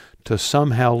difference, to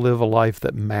somehow live a life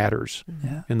that matters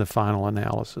Yeah. in the final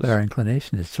analysis. But our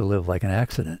inclination is to live like an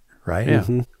accident, right? Yeah.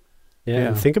 Yeah. Yeah.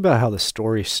 And think about how the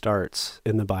story starts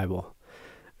in the Bible,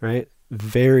 right?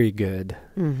 very good.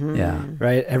 Mm-hmm. Yeah.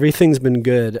 Right? Everything's been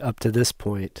good up to this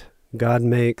point. God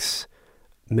makes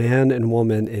man and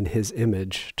woman in his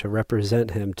image to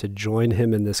represent him, to join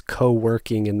him in this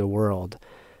co-working in the world.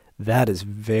 That is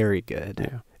very good.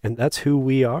 Yeah. And that's who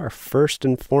we are, first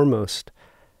and foremost.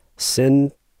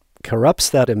 Sin corrupts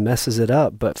that and messes it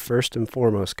up, but first and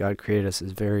foremost, God created us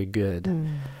as very good.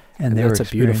 Mm. And they were that's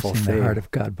a beautiful experiencing the thing. heart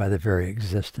of God by the very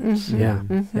existence. Mhm. Yeah.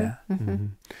 Mhm. Yeah. Mhm.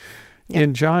 Yeah.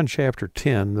 In John chapter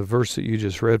 10, the verse that you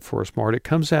just read for us, Mart, it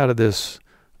comes out of this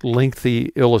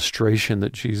lengthy illustration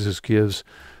that Jesus gives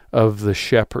of the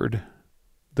shepherd,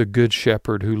 the good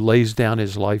shepherd who lays down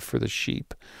his life for the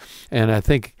sheep. And I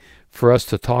think for us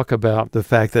to talk about the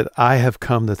fact that I have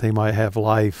come that they might have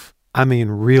life, I mean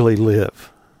really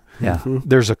live. Yeah. Mhm.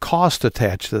 There's a cost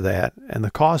attached to that, and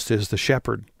the cost is the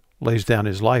shepherd lays down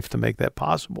his life to make that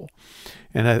possible.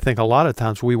 And I think a lot of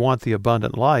times we want the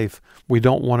abundant life. We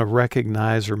don't want to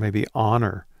recognize or maybe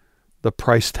honor the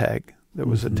price tag that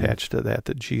was Mhm. attached to that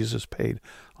Jesus paid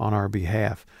on our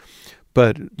behalf.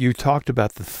 But you talked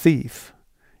about the thief.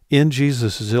 In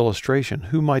Jesus' illustration,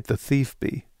 who might the thief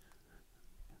be?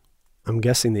 I'm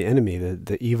guessing the enemy,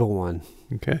 the evil one,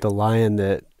 Okay. the lion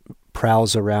that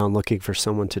prowls around looking for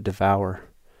someone to devour.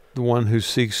 The one who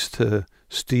seeks to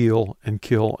steal and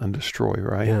kill and destroy,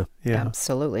 right? Yeah. Yeah.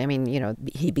 Absolutely. I mean,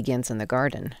 he begins in the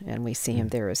garden, and we see him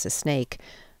there as a snake,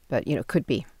 but, it could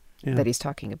be Yeah. that he's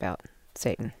talking about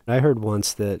Satan. I heard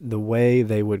once that the way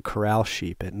they would corral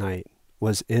sheep at night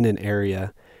was in an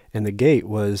area, and the gate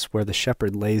was where the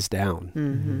shepherd lays down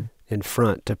Mm-hmm. in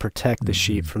front to protect the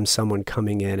sheep Mhm. from someone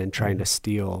coming in and trying to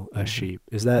steal a Mhm. sheep.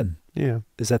 Is that Mm. Yeah.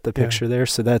 is that the Yeah. picture there?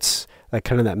 So that's like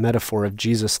kind of that metaphor of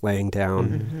Jesus laying down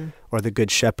Mhm. Mm-hmm. or the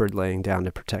good shepherd laying down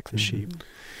to protect the Mhm. sheep.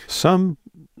 Some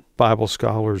Bible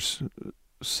scholars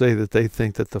say that they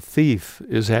think that the thief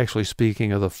is actually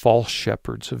speaking of the false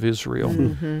shepherds of Israel,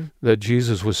 Mm-hmm. that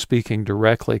Jesus was speaking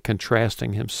directly,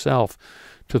 contrasting himself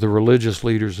to the religious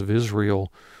leaders of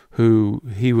Israel who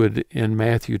he would, in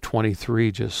Matthew 23,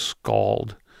 just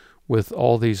scald with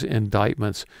all these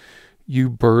indictments. You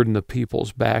burden the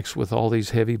people's backs with all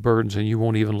these heavy burdens, and you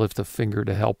won't even lift a finger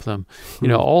to help them.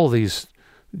 All these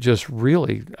just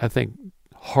really, I think,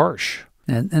 harsh.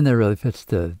 And that really fits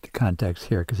the context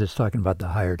here because it's talking about the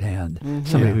hired hand. Mhm.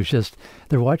 Somebody Yeah. who's just,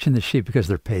 they're watching the sheep because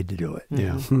they're paid to do it.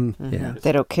 Yeah. Mhm. Mhm. Yeah.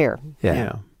 They don't care.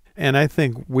 Yeah. And I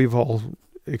think we've all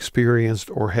experienced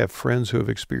or have friends who have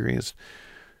experienced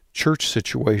church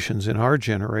situations in our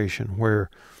generation where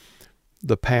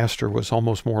the pastor was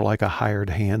almost more like a hired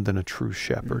hand than a true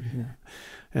shepherd. Mhm.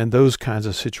 And those kinds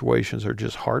of situations are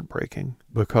just heartbreaking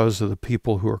because of the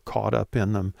people who are caught up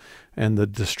in them and the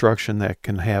destruction that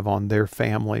can have on their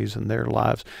families and their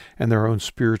lives and their own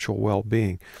spiritual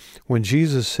well-being. When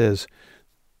Jesus says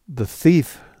the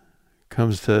thief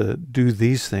comes to do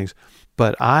these things,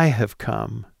 but I have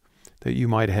come that you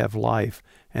might have life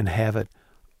and have it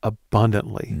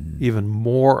abundantly, Mhm. even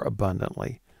more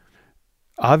abundantly.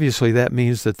 Obviously, that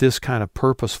means that this kind of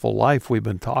purposeful life we've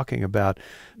been talking about,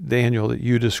 Daniel, that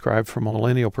you described from a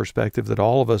millennial perspective, that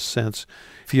all of us sense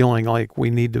feeling like we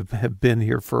need to have been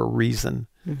here for a reason,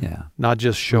 Yeah. not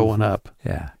just showing Mhm. up.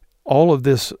 Yeah. All of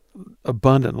this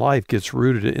abundant life gets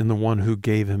rooted in the one who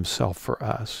gave himself for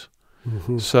us.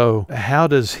 Mhm. So how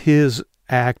does his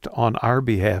act on our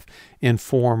behalf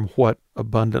inform what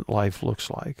abundant life looks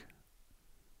like?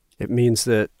 It means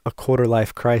that a quarter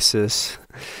life crisis,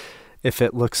 if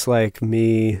it looks like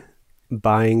me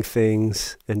buying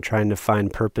things and trying to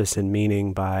find purpose and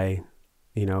meaning by,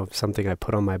 something I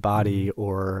put on my body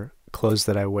or clothes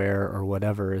that I wear or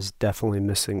whatever, is definitely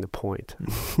missing the point,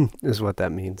 is what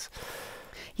that means.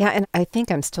 Yeah, and I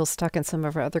think I'm still stuck in some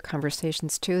of our other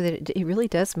conversations too, that it really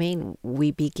does mean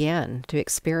we begin to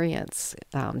experience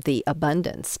the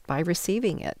abundance by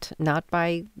receiving it, not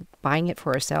by buying it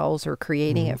for ourselves or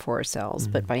creating it for ourselves,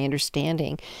 but by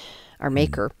understanding our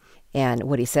Maker and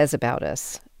what he says about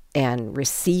us and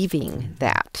receiving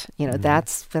that.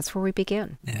 That's where we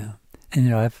begin. Yeah.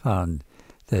 And I've found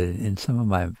that in some of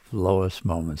my lowest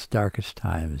moments, darkest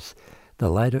times, the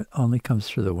light only comes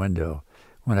through the window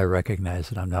when I recognize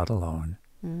that I'm not alone.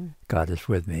 Mm. God is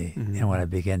with me. Mhm. And when I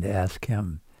begin to ask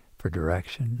him for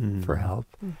direction, for help,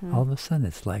 all of a sudden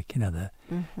it's like,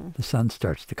 the sun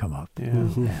starts to come up. Yeah.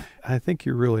 Mhm. Yeah. I think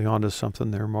you're really onto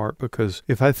something there, Mark, because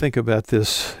if I think about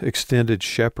this extended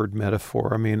shepherd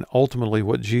metaphor, I mean, ultimately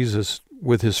what Jesus,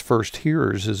 with his first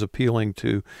hearers, is appealing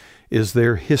to is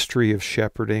their history of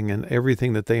shepherding and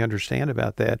everything that they understand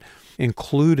about that,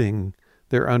 including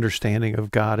their understanding of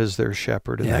God as their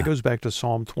shepherd. And Yeah. that goes back to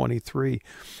Psalm 23.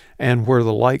 And where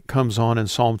the light comes on in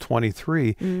Psalm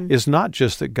 23 is not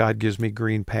just that God gives me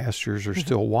green pastures or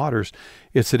still waters.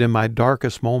 It's that in my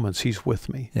darkest moments, he's with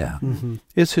me. Yeah.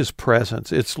 It's his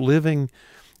presence. It's living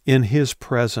in his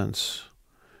presence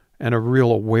and a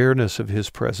real awareness of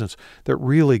his presence that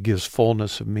really gives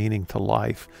fullness of meaning to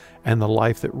life, and the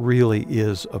life that really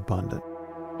is abundant.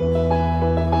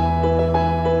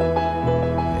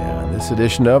 Yeah, in this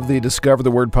edition of the Discover the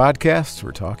Word podcast,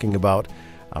 we're talking about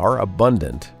our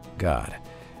abundant God.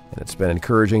 And it's been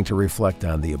encouraging to reflect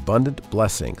on the abundant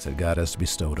blessings that God has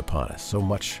bestowed upon us. So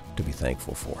much to be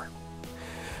thankful for.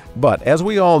 But as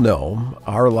we all know,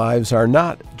 our lives are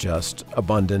not just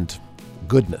abundant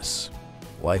goodness.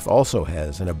 Life also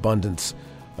has an abundance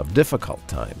of difficult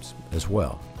times as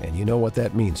well. And you know what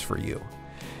that means for you.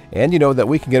 And you know that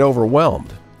we can get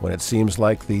overwhelmed when it seems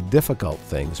like the difficult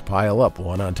things pile up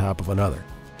one on top of another.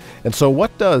 And so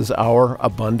what does our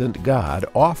abundant God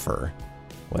offer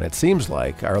when it seems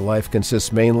like our life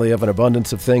consists mainly of an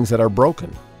abundance of things that are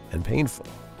broken and painful?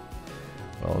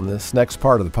 Well, in this next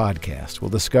part of the podcast, we'll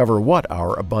discover what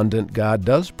our abundant God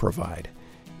does provide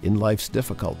in life's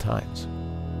difficult times.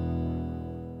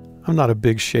 I'm not a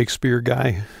big Shakespeare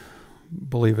guy,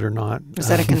 believe it or not. Is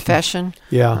that a confession?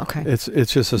 Yeah. Okay. It's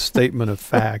just a statement of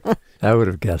fact. I would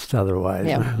have guessed otherwise.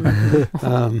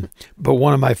 Yeah. But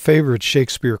one of my favorite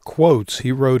Shakespeare quotes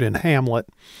he wrote in Hamlet,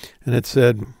 and it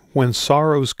said, "When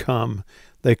sorrows come,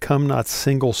 they come not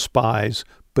single spies,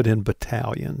 but in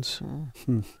battalions."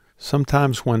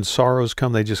 Sometimes when sorrows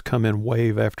come, they just come in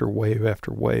wave after wave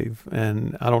after wave.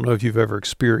 And I don't know if you've ever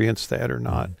experienced that or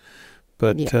not,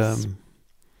 but Yes.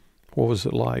 what was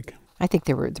it like? I think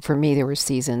there were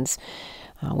seasons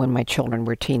when my children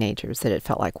were teenagers that it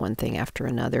felt like one thing after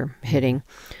another hitting.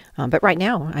 But right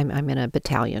now, I'm in a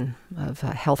battalion of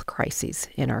health crises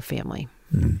in our family.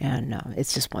 And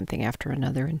it's just one thing after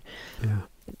another. And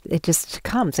it just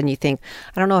comes, and you think,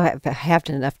 I don't know if I have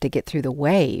enough to get through the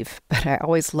wave, but I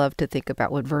always love to think about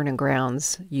what Vernon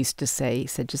Grounds used to say. He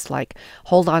said, just like,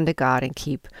 hold on to God and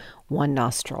keep one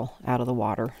nostril out of the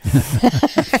water.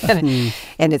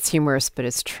 And it's humorous, but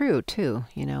it's true, too.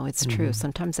 You know, it's true.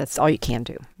 Sometimes that's all you can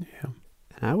do. Yeah.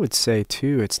 And I would say,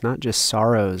 too, it's not just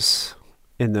sorrows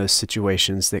in those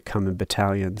situations that come in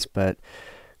battalions, but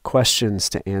questions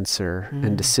to answer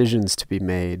and decisions to be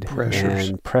made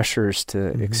and pressures to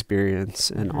experience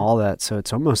and all that. So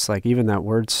it's almost like even that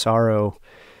word sorrow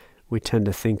we tend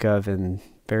to think of in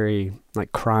very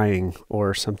like crying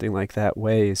or something like that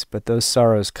ways, but those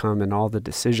sorrows come in all the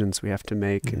decisions we have to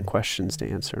make and questions to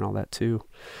answer and all that too.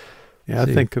 Yeah, I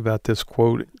think about this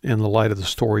quote in the light of the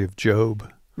story of Job.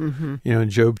 You know, in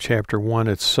Job chapter 1,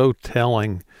 it's so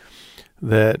telling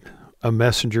that a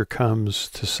messenger comes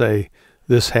to say,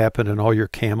 this happened and all your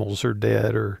camels are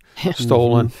dead or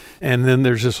stolen. And then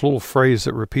there's this little phrase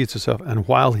that repeats itself. And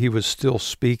while he was still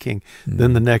speaking,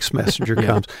 then the next messenger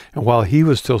comes. And while he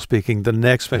was still speaking, the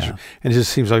next messenger. And it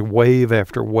just seems like wave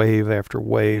after wave after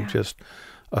wave just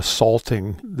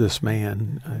assaulting this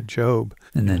man, Job.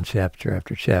 And then chapter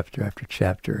after chapter after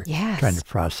chapter, trying to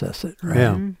process it. Right?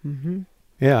 Yeah.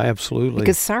 Yeah, absolutely.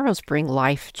 Because sorrows bring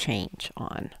life change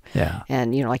on. Yeah.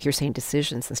 And, you know, like you're saying,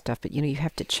 decisions and stuff, but, you know, you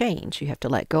have to change. You have to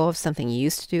let go of something you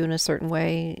used to do in a certain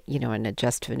way, you know, and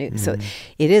adjust to a new. So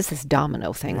it is this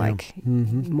domino thing, like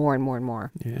more and more and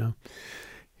more. Yeah.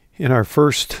 In our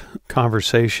first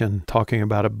conversation talking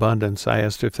about abundance, I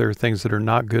asked if there are things that are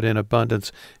not good in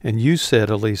abundance. And you said,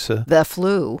 Elisa, The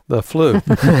flu. the flu.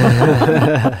 We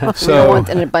don't want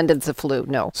an abundance of flu,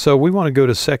 no. So we want to go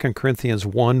to 2 Corinthians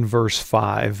 1, verse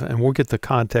 5, and we'll get the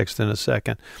context in a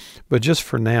second. But just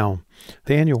for now,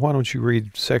 Daniel, why don't you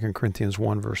read 2 Corinthians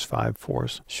 1, verse 5 for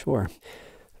us? Sure.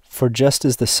 For just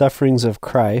as the sufferings of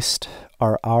Christ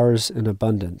are ours in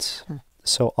abundance,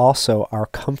 so also our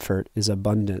comfort is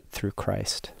abundant through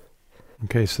Christ.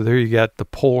 Okay, so there you got the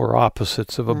polar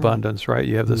opposites of abundance, right?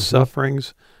 You have the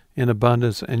sufferings in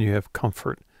abundance and you have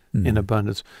comfort in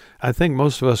abundance. I think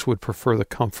most of us would prefer the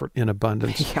comfort in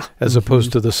abundance as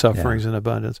opposed to the sufferings in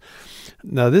abundance.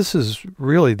 Now, this is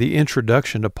really the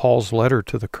introduction to Paul's letter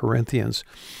to the Corinthians.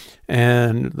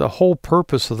 And the whole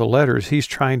purpose of the letter is he's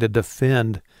trying to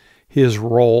defend his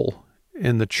role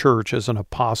in the church as an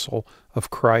apostle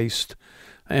of Christ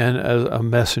and as a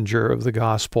messenger of the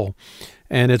gospel.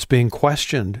 And it's being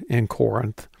questioned in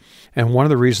Corinth. And one of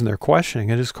the reasons they're questioning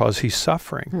it is because he's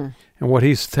suffering. And what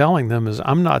he's telling them is,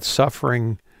 I'm not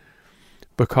suffering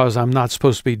because I'm not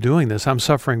supposed to be doing this. I'm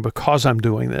suffering because I'm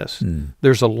doing this.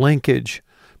 There's a linkage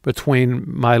between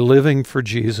my living for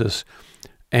Jesus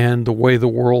and the way the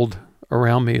world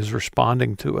around me is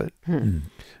responding to it.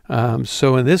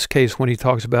 So in this case, when he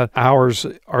talks about ours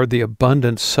are the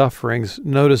abundant sufferings,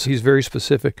 notice he's very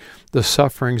specific, the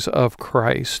sufferings of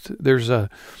Christ. There's a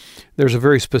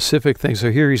very specific thing.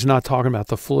 So here he's not talking about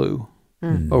the flu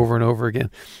over and over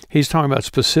again. He's talking about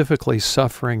specifically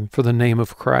suffering for the name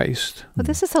of Christ. Well,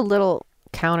 this is a little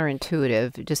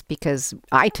counterintuitive, just because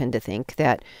I tend to think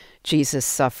that Jesus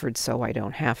suffered so I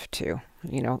don't have to,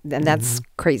 and that's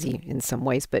crazy in some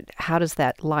ways, but how does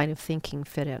that line of thinking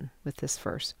fit in with this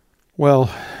verse? Well,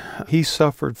 he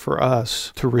suffered for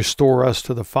us to restore us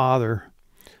to the Father,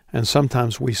 and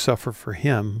sometimes we suffer for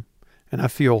him. And I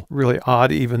feel really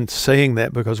odd even saying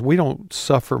that, because we don't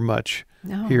suffer much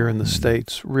here in the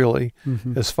States, really,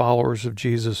 as followers of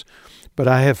Jesus. But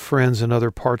I have friends in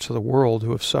other parts of the world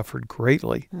who have suffered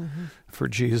greatly for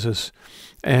Jesus.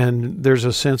 And there's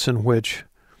a sense in which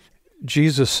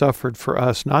Jesus suffered for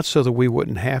us, not so that we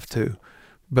wouldn't have to,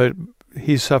 but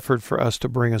he suffered for us to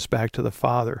bring us back to the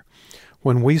Father.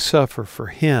 When we suffer for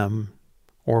him,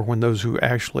 or when those who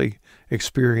actually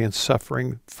experience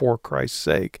suffering for Christ's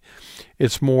sake,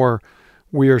 it's more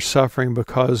we are suffering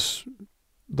because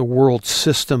the world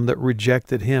system that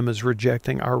rejected him is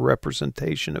rejecting our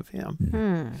representation of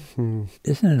him.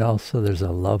 Isn't it also there's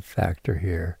a love factor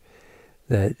here,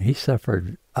 that he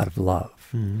suffered out of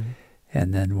love.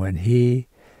 And then when he,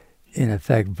 in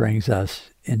effect, brings us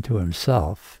into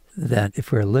himself, that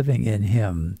if we're living in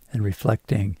him and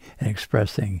reflecting and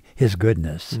expressing his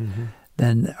goodness,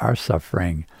 then our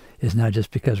suffering is not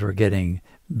just because we're getting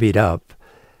beat up,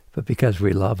 but because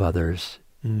we love others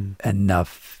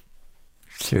enough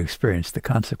to experience the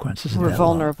consequences of that We're love.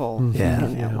 vulnerable in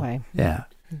that way. Yeah.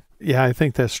 Yeah, I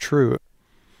think that's true.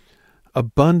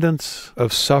 Abundance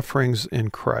of sufferings in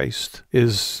Christ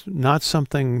is not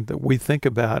something that we think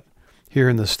about here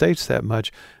in the States that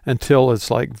much until it's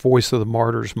like Voice of the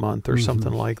Martyrs Month or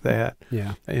something like that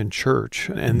in church.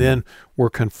 And then we're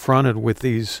confronted with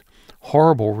these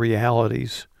horrible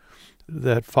realities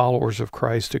that followers of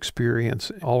Christ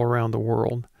experience all around the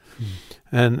world.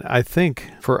 And I think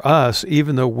for us,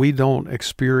 even though we don't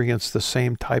experience the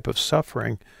same type of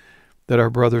suffering that our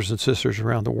brothers and sisters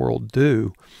around the world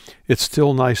do, it's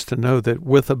still nice to know that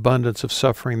with abundance of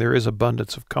suffering, there is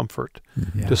abundance of comfort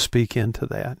to speak into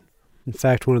that. In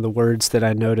fact, one of the words that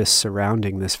I noticed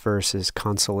surrounding this verse is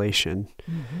consolation.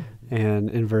 And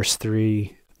in verse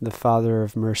 3, the Father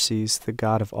of mercies, the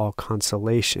God of all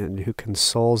consolation, who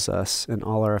consoles us in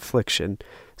all our affliction,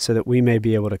 so that we may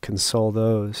be able to console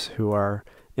those who are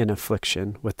in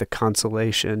affliction with the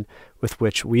consolation with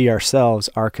which we ourselves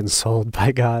are consoled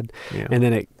by God. And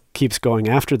then it keeps going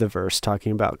after the verse,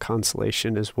 talking about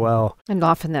consolation as well. And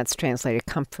often that's translated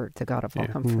comfort, the God of all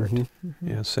comfort.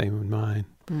 Yeah, same in mine.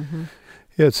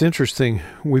 Yeah, it's interesting.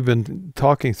 We've been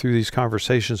talking through these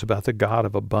conversations about the God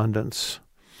of abundance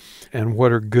and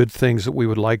what are good things that we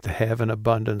would like to have in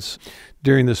abundance.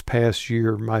 During this past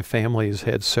year, my family has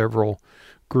had several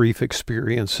grief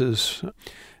experiences,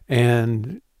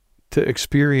 and to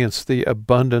experience the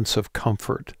abundance of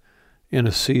comfort in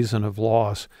a season of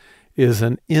loss is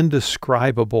an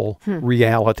indescribable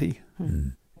reality.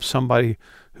 Somebody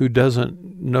who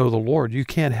doesn't know the Lord, you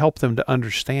can't help them to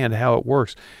understand how it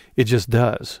works. It just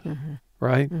does,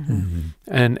 right?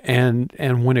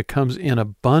 And when it comes in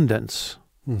abundance,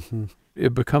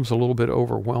 it becomes a little bit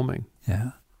overwhelming.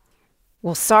 Yeah.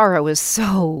 Well, sorrow is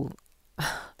so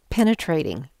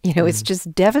penetrating. It's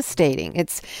just devastating.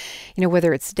 It's,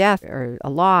 whether it's death or a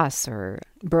loss or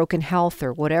broken health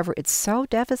or whatever, it's so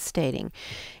devastating.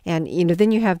 And,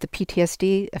 then you have the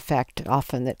PTSD effect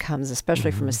often that comes,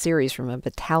 especially from a series, from a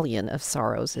battalion of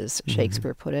sorrows, as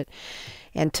Shakespeare put it.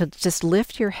 And to just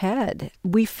lift your head,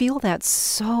 we feel that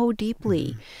so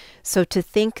deeply. So to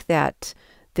think that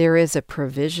there is a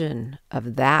provision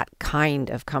of that kind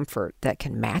of comfort that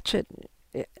can match it,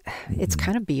 it's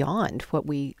kind of beyond what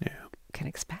we can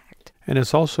expect. And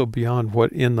it's also beyond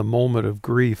what in the moment of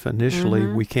grief initially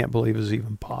we can't believe is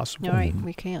even possible. Right,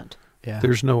 we can't.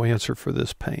 There's no answer for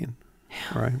this pain,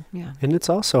 right? Yeah. And it's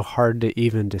also hard to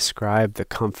even describe the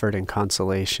comfort and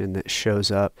consolation that shows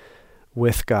up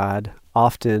with God,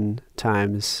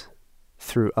 oftentimes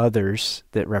through others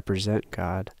that represent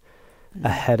God,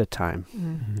 ahead of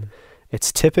time.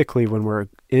 It's typically when we're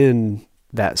in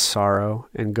that sorrow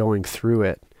and going through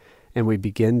it, and we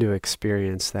begin to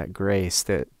experience that grace,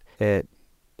 that it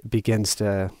begins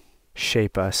to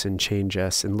shape us and change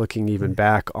us, and looking even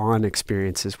back on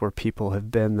experiences where people have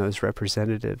been those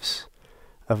representatives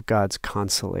of God's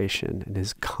consolation and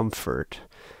his comfort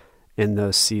in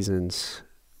those seasons.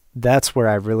 That's where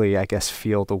I really,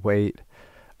 feel the weight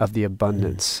of the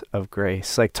abundance of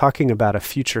grace, like talking about a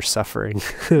future suffering,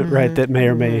 right, that may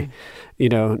or may,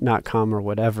 not come or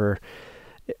whatever.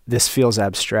 This feels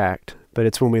abstract, but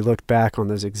it's when we look back on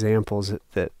those examples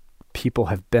that people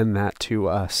have been that to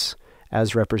us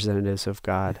as representatives of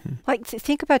God. Like,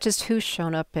 think about just who's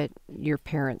shown up at your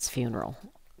parents' funeral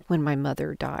when my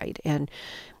mother died. And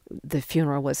the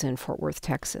funeral was in Fort Worth,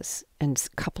 Texas, and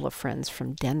a couple of friends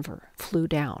from Denver flew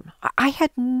down. I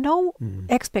had no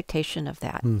expectation of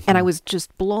that. And I was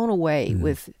just blown away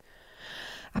with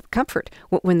comfort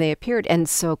when they appeared. And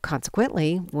so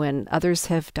consequently, when others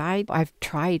have died, I've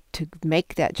tried to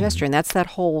make that gesture. And that's that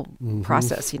whole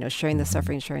process, sharing the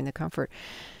suffering, sharing the comfort.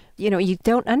 You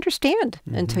don't understand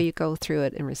until you go through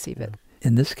it and receive it.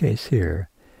 In this case here,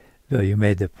 Bill, you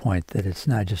made the point that it's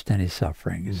not just any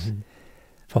sufferings.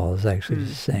 Paul is actually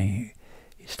just saying,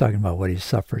 he's talking about what he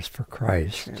suffers for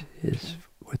Christ, is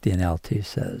what the NLT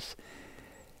says.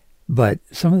 But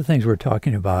some of the things we're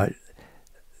talking about,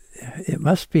 it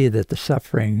must be that the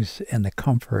sufferings and the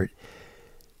comfort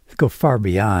go far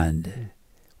beyond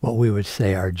what we would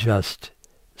say are just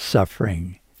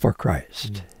suffering for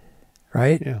Christ,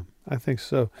 right? Yeah, I think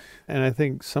so. And I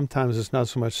think sometimes it's not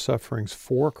so much sufferings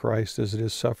for Christ as it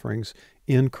is sufferings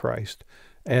in Christ.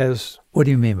 What do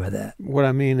you mean by that? What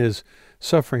I mean is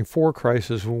suffering for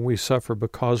Christ is when we suffer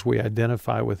because we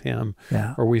identify with him,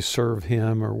 or we serve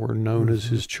him, or we're known as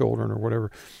his children or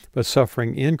whatever. But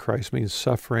suffering in Christ means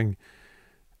suffering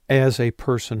as a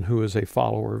person who is a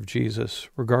follower of Jesus,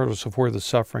 regardless of where the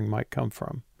suffering might come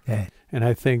from. Okay. And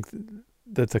I think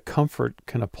that the comfort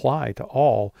can apply to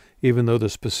all, even though the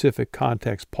specific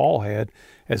context Paul had,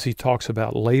 as he talks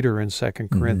about later in 2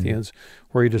 Corinthians,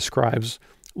 where he describes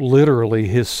literally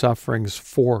his sufferings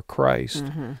for Christ,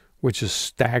 which is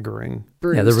staggering.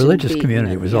 Yeah, the religious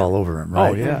community was all over him, right?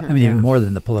 Oh, yeah. I mean, even more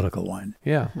than the political one.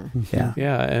 Yeah.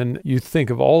 Yeah. And you think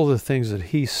of all the things that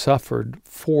he suffered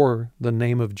for the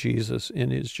name of Jesus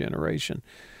in his generation.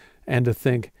 And to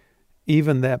think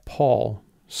even that Paul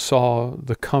saw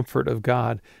the comfort of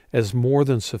God as more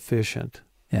than sufficient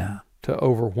to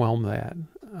overwhelm that.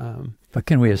 But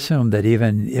can we assume that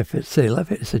even if it's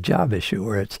a job issue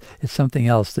or it's something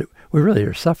else that we really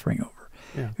are suffering over?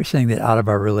 Yeah. You're saying that out of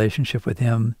our relationship with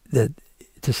him, that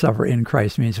to suffer in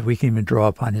Christ means that we can even draw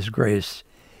upon his grace,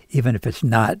 even if it's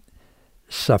not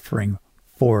suffering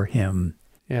for him.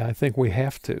 Yeah, I think we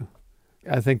have to.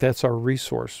 I think that's our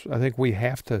resource. I think we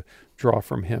have to draw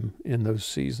from him in those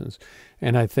seasons.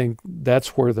 And I think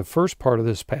that's where the first part of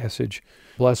this passage,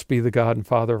 blessed be the God and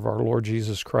Father of our Lord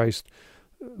Jesus Christ,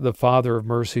 the Father of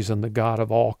mercies and the God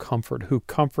of all comfort, who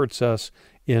comforts us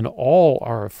in all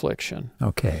our affliction.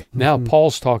 Okay. Now,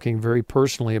 Paul's talking very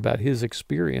personally about his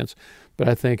experience, but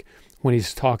I think when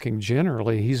he's talking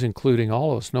generally, he's including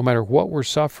all of us. No matter what we're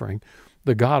suffering,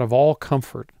 the God of all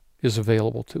comfort is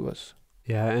available to us.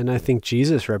 Yeah, and I think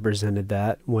Jesus represented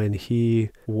that when he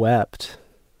wept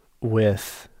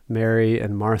with Mary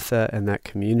and Martha and that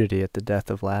community at the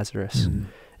death of Lazarus.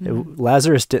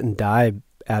 Lazarus didn't die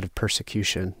out of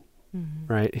persecution,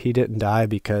 right? He didn't die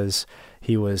because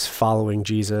he was following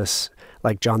Jesus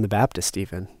like John the Baptist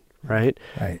even, right?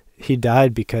 Right. He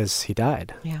died because he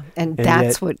died. Yeah, and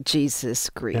that's what Jesus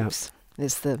grieves,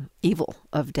 is the evil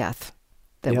of death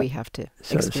that we have to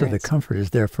experience. So the comfort is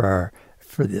there for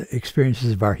the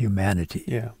experiences of our humanity.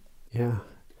 Yeah. Yeah.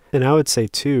 And I would say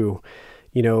too,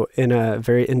 in a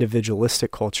very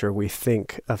individualistic culture, we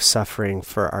think of suffering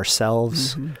for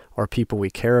ourselves or people we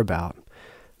care about.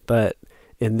 But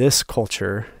in this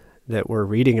culture that we're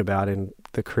reading about in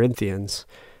the Corinthians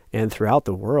and throughout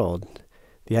the world,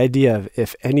 the idea of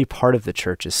if any part of the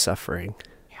church is suffering,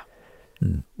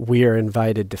 we are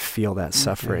invited to feel that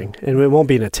suffering. And it won't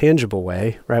be in a tangible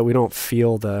way, right? We don't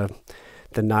feel the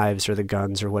knives or the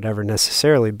guns or whatever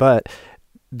necessarily, but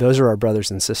those are our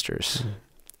brothers and sisters.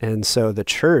 And so the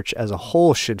church as a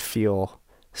whole should feel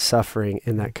suffering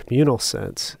in that communal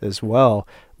sense as well.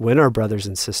 When our brothers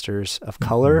and sisters of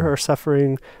color are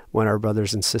suffering, when our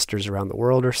brothers and sisters around the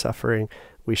world are suffering,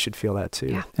 we should feel that too.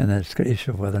 Yeah. And that's the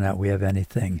issue of whether or not we have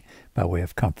anything by way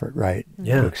of comfort, right,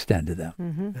 to extend to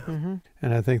them.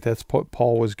 And I think that's what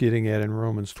Paul was getting at in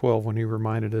Romans 12 when he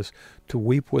reminded us to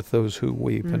weep with those who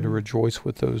weep and to rejoice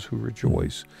with those who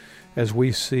rejoice. As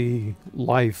we see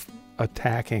life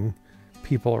attacking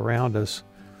people around us,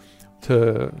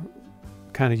 to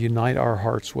kind of unite our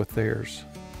hearts with theirs,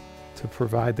 to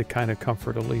provide the kind of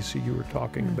comfort, Elisa, you were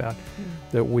talking about,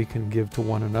 that we can give to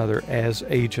one another as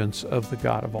agents of the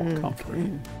God of all comfort.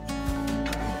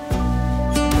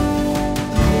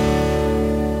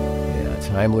 Yeah, a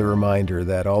timely reminder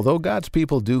that although God's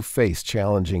people do face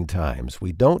challenging times,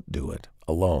 we don't do it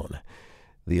alone.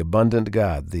 The abundant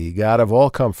God, the God of all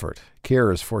comfort,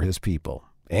 cares for his people,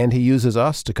 and he uses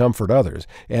us to comfort others,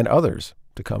 and others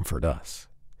to comfort us.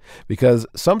 Because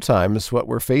sometimes what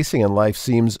we're facing in life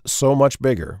seems so much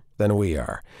bigger than we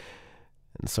are.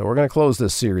 And so we're going to close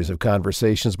this series of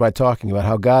conversations by talking about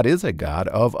how God is a God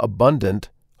of abundant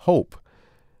hope.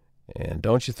 And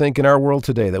don't you think in our world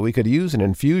today that we could use an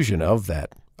infusion of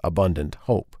that abundant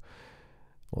hope?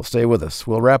 Well, stay with us.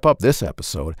 We'll wrap up this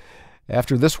episode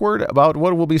after this word about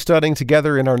what we'll be studying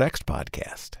together in our next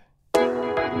podcast.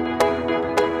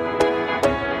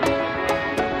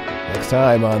 Next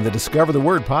time on the Discover the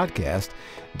Word podcast,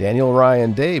 Daniel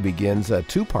Ryan Day begins a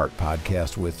two-part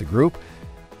podcast with the group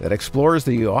that explores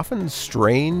the often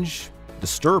strange,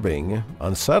 disturbing,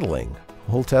 unsettling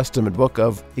Old Testament book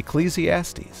of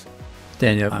Ecclesiastes.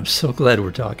 Daniel, I'm so glad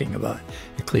we're talking about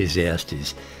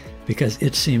Ecclesiastes because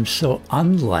it seems so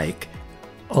unlike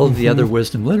all the other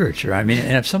wisdom literature. I mean,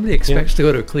 and if somebody expects to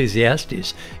go to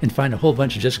Ecclesiastes and find a whole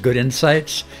bunch of just good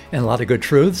insights and a lot of good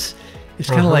truths, it's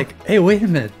kind of like, hey, wait a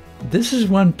minute. This is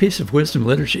one piece of wisdom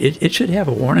literature. It should have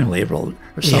a warning label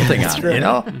or something on it, you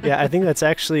know? Yeah, I think that's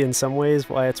actually in some ways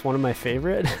why it's one of my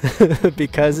favorite,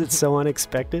 because it's so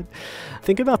unexpected.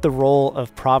 Think about the role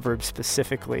of Proverbs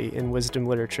specifically in wisdom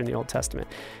literature in the Old Testament.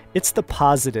 It's the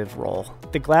positive role.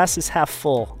 The glass is half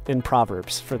full in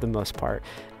Proverbs for the most part.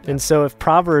 And so if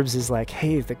Proverbs is like,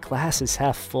 hey, the glass is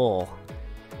half full,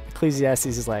 Ecclesiastes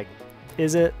is like,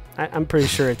 is it? I'm pretty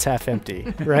sure it's half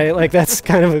empty, right? Like that's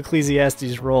kind of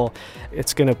Ecclesiastes' role.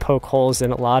 It's going to poke holes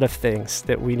in a lot of things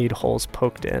that we need holes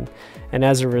poked in. And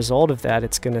as a result of that,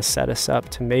 it's going to set us up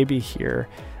to maybe hear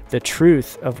the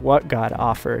truth of what God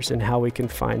offers and how we can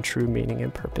find true meaning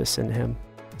and purpose in him.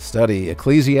 Study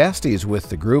Ecclesiastes with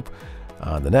the group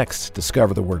on the next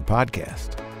Discover the Word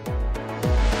podcast.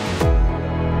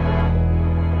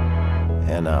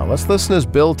 And now let's listen as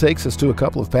Bill takes us to a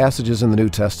couple of passages in the New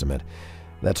Testament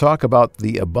that talk about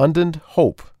the abundant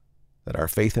hope that our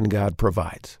faith in God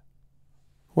provides.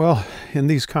 Well, in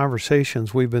these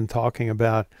conversations, we've been talking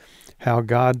about how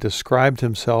God described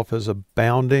himself as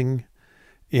abounding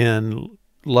in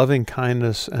loving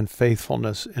kindness and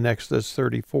faithfulness in Exodus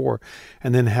 34,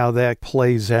 and then how that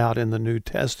plays out in the New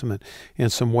Testament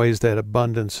in some ways that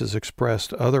abundance is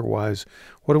expressed otherwise.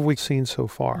 What have we seen so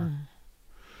far?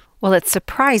 Well, it's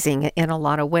surprising in a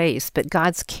lot of ways, but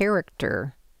God's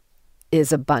character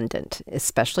is abundant,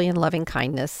 especially in loving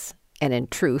kindness and in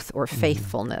truth or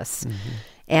faithfulness.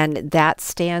 And that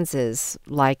stands as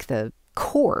like the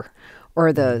core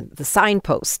or the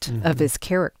signpost of his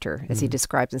character as he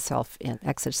describes himself in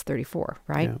Exodus 34,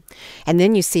 right? Yeah. And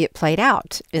then you see it played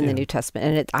out in the New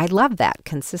Testament. And I love that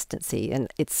consistency.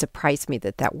 And it surprised me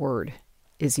that that word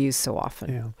is used so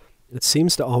often. Yeah. It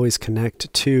seems to always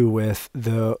connect, too, with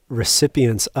the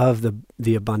recipients of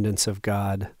the abundance of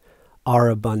God are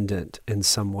abundant in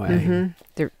some way.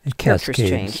 Their characters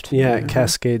changed. Yeah, it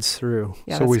cascades through.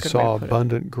 Yeah, so we saw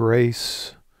abundant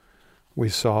grace. We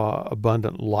saw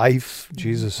abundant life.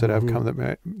 Jesus said, I've come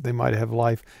that they might have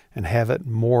life and have it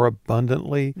more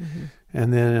abundantly.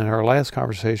 And then in our last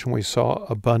conversation, we saw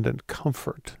abundant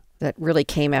comfort. That really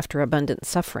came after abundant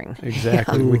suffering.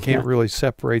 Exactly. We can't really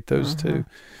separate those two.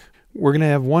 We're going to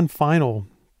have one final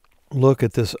look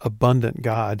at this abundant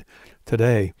God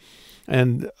today.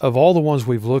 And of all the ones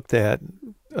we've looked at,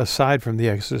 aside from the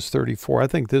Exodus 34, I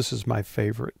think this is my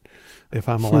favorite, if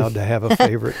I'm allowed to have a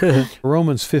favorite.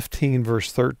 Romans 15,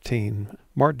 verse 13.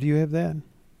 Mark, do you have that?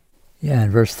 Yeah,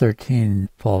 in verse 13,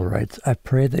 Paul writes, I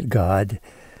pray that God,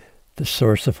 the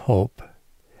source of hope,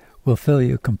 will fill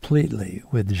you completely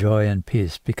with joy and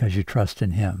peace because you trust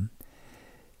in him.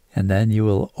 And then you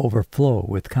will overflow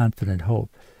with confident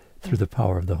hope through the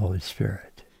power of the Holy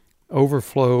Spirit.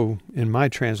 Overflow, in my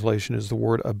translation, is the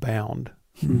word abound.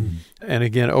 And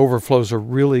again, overflow is a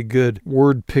really good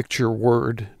word picture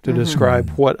word to describe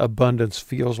what abundance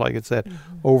feels like. It's that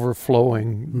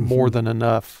overflowing, more than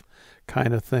enough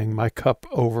kind of thing. My cup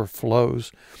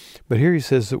overflows. But here he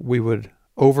says that we would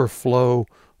overflow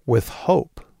with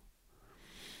hope.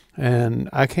 And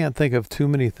I can't think of too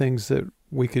many things that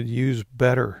we could use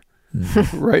better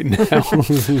right now.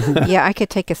 Yeah, I could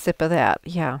take a sip of that.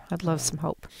 Yeah, I'd love some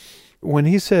hope. When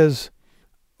he says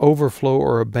overflow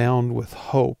or abound with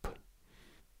hope,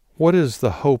 what is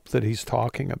the hope that he's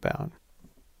talking about?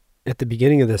 At the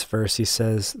beginning of this verse, he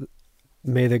says,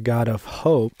 may the God of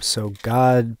hope, so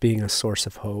God being a source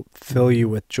of hope, fill you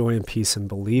with joy and peace in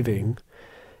believing.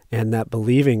 And that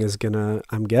believing is going to,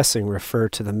 I'm guessing, refer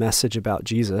to the message about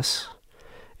Jesus.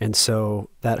 And so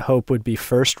that hope would be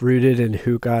first rooted in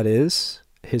who God is,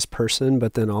 his person,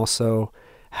 but then also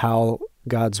how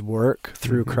God's work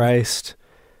through Christ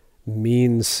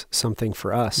means something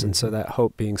for us. And so that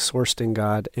hope being sourced in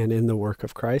God and in the work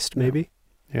of Christ, maybe.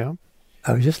 Yeah.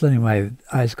 I was just letting my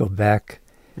eyes go back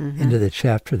into the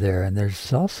chapter there, and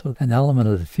there's also an element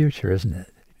of the future, isn't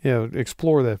it? Yeah,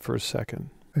 explore that for a second.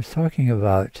 We're talking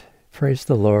about, praise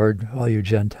the Lord, all you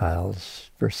Gentiles,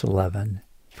 verse 11.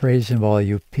 Praise him, all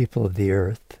you people of the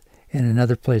earth. In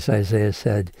another place, Isaiah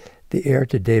said, the heir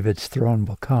to David's throne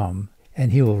will come,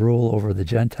 and he will rule over the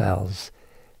Gentiles.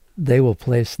 They will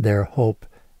place their hope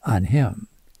on him.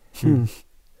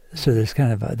 So there's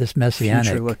kind of this messianic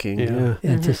future-looking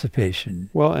anticipation.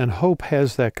 Well, and hope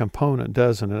has that component,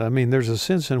 doesn't it? I mean, there's a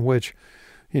sense in which,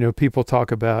 people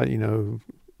talk about,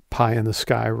 pie in the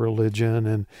sky religion,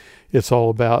 and it's all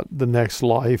about the next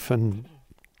life, and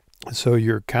so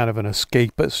you're kind of an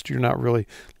escapist. You're not really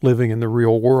living in the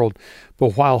real world.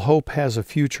 But while hope has a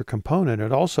future component,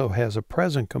 it also has a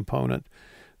present component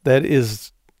that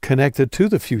is connected to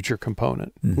the future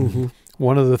component.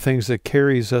 One of the things that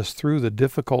carries us through the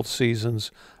difficult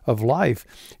seasons of life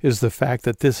is the fact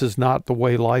that this is not the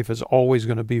way life is always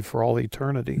going to be for all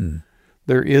eternity.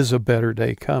 There is a better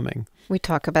day coming. We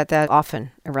talk about that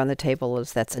often around the table,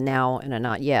 as that's a now and a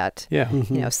not yet.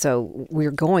 Yeah. So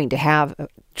we're going to have a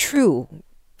true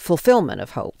fulfillment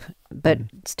of hope, but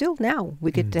still now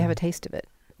we get to have a taste of it.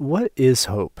 What is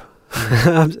hope?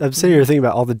 I'm sitting here thinking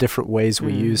about all the different ways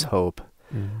we use hope.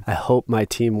 I hope my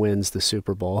team wins the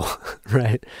Super Bowl,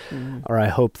 right? Or I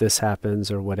hope this happens,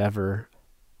 or whatever.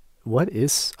 What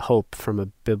is hope from a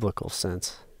biblical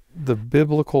sense? The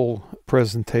biblical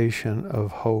presentation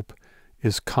of hope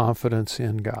is confidence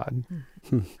in God.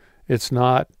 It's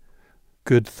not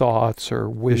good thoughts or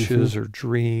wishes or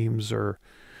dreams or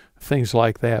things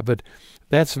like that, but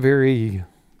that's very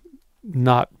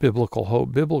not biblical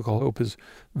hope. Biblical hope is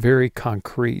very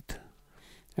concrete,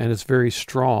 and it's very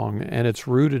strong, and it's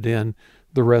rooted in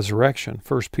the resurrection.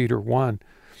 1 Peter 1,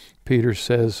 Peter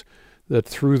says that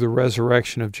through the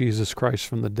resurrection of Jesus Christ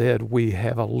from the dead, we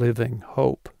have a living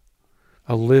hope,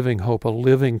 a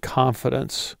living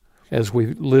confidence as we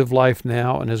live life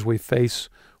now and as we face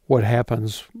what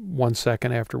happens 1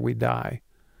 second after we die.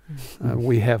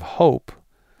 We have hope,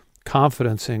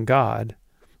 confidence in God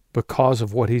because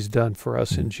of what he's done for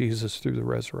us in Jesus through the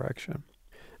resurrection.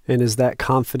 And is that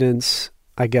confidence,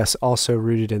 I guess, also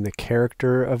rooted in the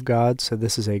character of God? So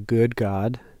this is a good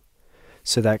God.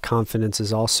 So that confidence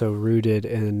is also rooted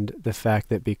in the fact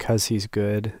that because he's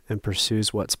good and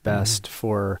pursues what's best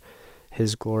for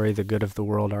his glory, the good of the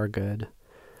world, our good,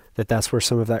 that's where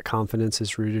some of that confidence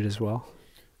is rooted as well.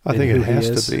 I think it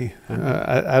has to be.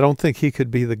 I don't think he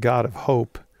could be the God of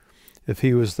hope if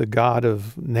he was the God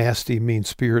of nasty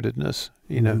mean-spiritedness.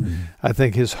 I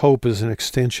think his hope is an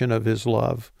extension of his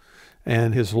love.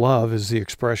 And his love is the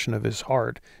expression of his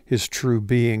heart, his true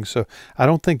being. So I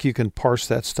don't think you can parse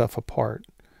that stuff apart.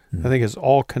 I think it's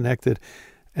all connected.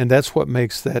 And that's what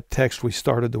makes that text we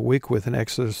started the week with in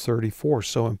Exodus 34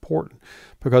 so important.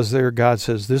 Because there God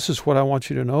says, this is what I want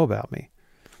you to know about me.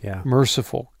 Yeah.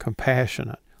 Merciful,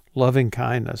 compassionate, loving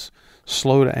kindness,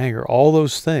 slow to anger. All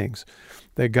those things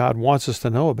that God wants us to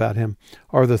know about him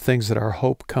are the things that our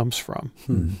hope comes from.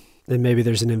 And maybe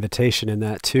there's an invitation in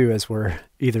that too, as we're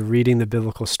either reading the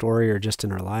biblical story or just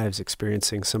in our lives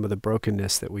experiencing some of the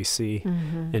brokenness that we see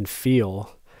and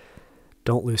feel.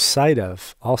 Don't lose sight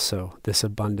of also this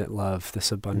abundant love,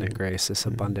 this abundant grace, this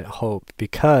abundant hope,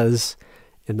 because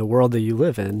in the world that you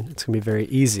live in, it's going to be very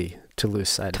easy to lose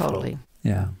sight of hope.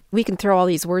 Yeah. We can throw all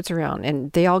these words around,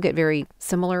 and they all get very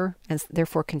similar and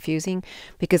therefore confusing,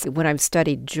 because when I've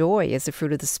studied joy as a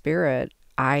fruit of the Spirit,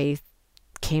 I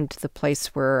came to the place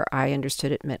where I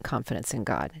understood it meant confidence in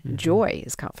God. Joy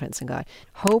is confidence in God.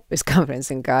 Hope is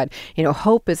confidence in God.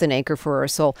 Hope is an anchor for our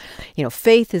soul.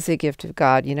 Faith is a gift of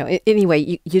God. Anyway,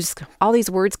 you just, all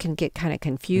these words can get kind of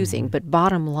confusing, but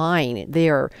bottom line, they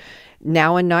are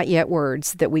now and not yet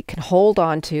words that we can hold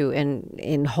on to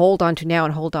and hold on to now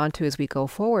and hold on to as we go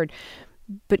forward.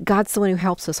 But God's the one who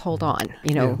helps us hold on,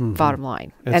 bottom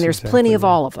line. That's and there's exactly plenty of right.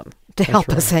 all of them to help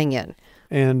us hang in.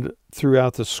 And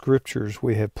throughout the scriptures,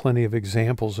 we have plenty of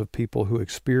examples of people who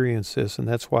experience this. And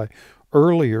that's why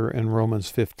earlier in Romans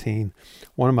 15,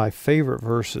 one of my favorite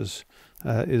verses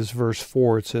is verse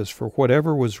 4. It says, "For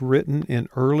whatever was written in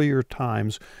earlier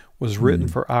times was written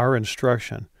for our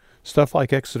instruction." Stuff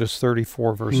like Exodus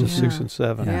 34, verses 6 and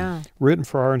 7. Yeah. Written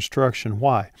for our instruction.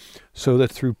 Why? So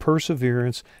that through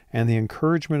perseverance and the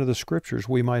encouragement of the scriptures,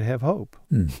 we might have hope.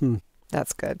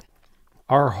 That's good.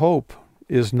 Our hope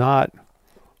is not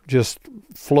just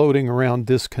floating around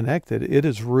disconnected. It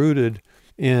is rooted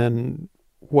in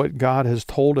what God has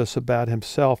told us about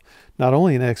himself, not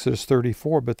only in Exodus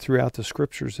 34, but throughout the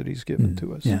scriptures that he's given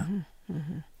to us. Yeah.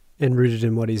 And rooted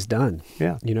in what he's done.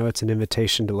 Yeah. It's an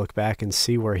invitation to look back and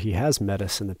see where he has met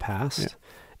us in the past. Yeah.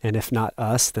 And if not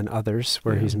us, then others,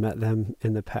 where he's met them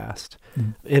in the past.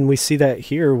 Mm. And we see that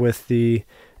here with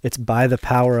it's by the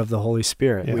power of the Holy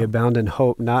Spirit. Yeah. We abound in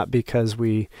hope, not because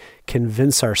we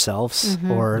convince ourselves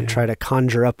or try to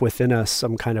conjure up within us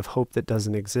some kind of hope that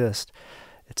doesn't exist.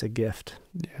 It's a gift.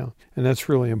 Yeah. And that's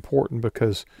really important,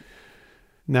 because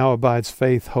now abides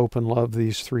faith, hope, and love,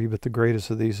 these three, but the greatest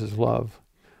of these is love.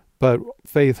 But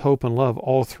faith, hope, and love,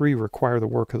 all three require the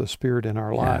work of the Spirit in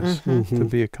our lives to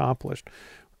be accomplished.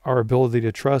 Our ability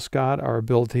to trust God, our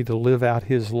ability to live out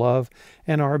His love,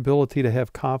 and our ability to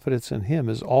have confidence in Him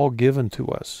is all given to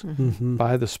us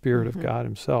by the Spirit of God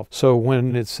Himself. So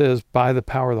when it says, by the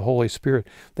power of the Holy Spirit,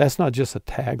 that's not just a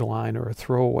tagline or a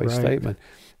throwaway statement.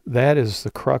 That is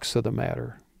the crux of the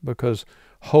matter, because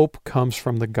hope comes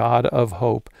from the God of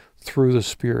hope through the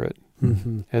Spirit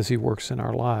as He works in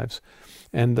our lives.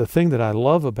 And the thing that I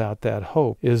love about that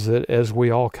hope is that, as we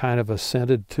all kind of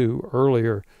assented to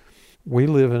earlier, we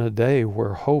live in a day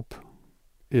where hope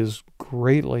is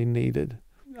greatly needed.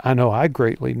 I know I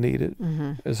greatly need it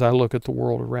as I look at the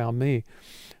world around me.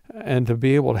 And to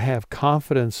be able to have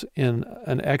confidence in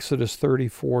an Exodus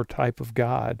 34 type of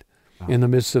God in the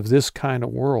midst of this kind of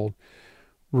world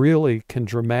really can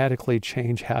dramatically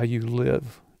change how you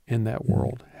live in that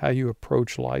world, how you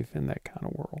approach life in that kind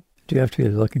of world. Do you have to be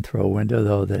looking through a window,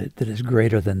 though, that is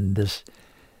greater than this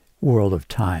world of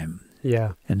time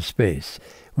and space?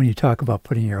 When you talk about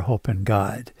putting your hope in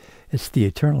God, it's the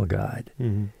eternal God.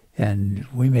 And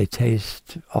we may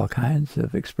taste all kinds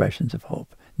of expressions of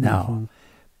hope now,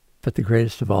 but the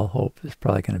greatest of all hope is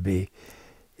probably going to be,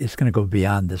 it's going to go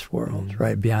beyond this world,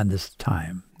 right? Beyond this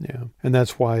time. Yeah. And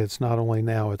that's why it's not only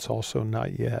now, it's also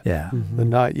not yet. Yeah. The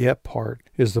not yet part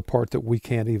is the part that we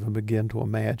can't even begin to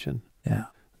imagine. Yeah.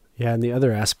 Yeah, and the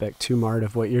other aspect too, Mart,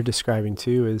 of what you're describing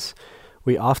too, is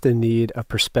we often need a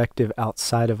perspective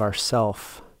outside of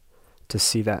ourself to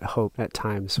see that hope at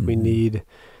times. We need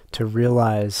to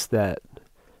realize that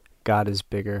God is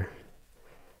bigger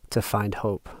to find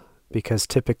hope, because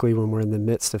typically when we're in the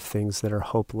midst of things that are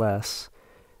hopeless,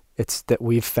 it's that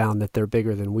we've found that they're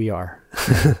bigger than we are.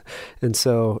 And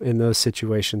so in those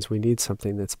situations, we need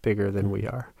something that's bigger than we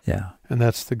are. Yeah. And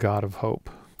that's the God of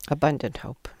hope. Abundant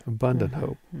hope. Abundant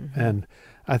hope. And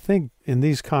I think in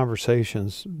these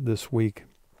conversations this week,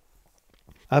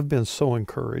 I've been so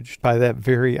encouraged by that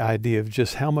very idea of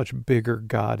just how much bigger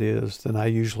God is than I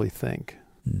usually think.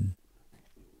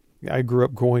 I grew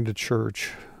up going to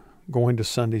church, going to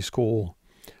Sunday school,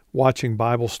 watching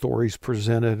Bible stories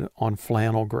presented on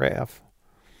flannel graph.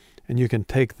 And you can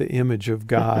take the image of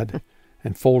God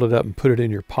and fold it up and put it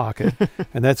in your pocket.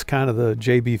 And that's kind of the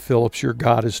J.B. Phillips, your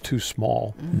God is too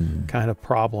small kind of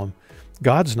problem.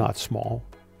 God's not small.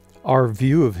 Our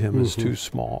view of Him is too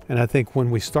small. And I think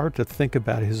when we start to think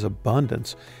about His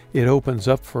abundance, it opens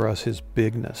up for us His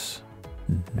bigness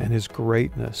and His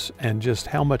greatness and just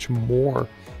how much more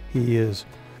He is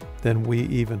than we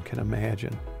even can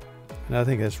imagine. And I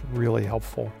think that's really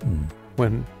helpful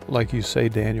when, like you say,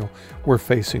 Daniel, we're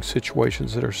facing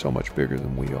situations that are so much bigger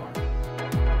than we are.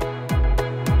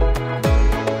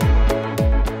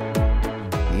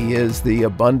 He is the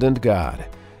abundant God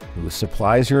who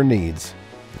supplies your needs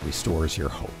and restores your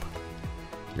hope.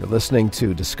 You're listening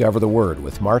to Discover the Word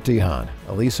with Mart DeHaan,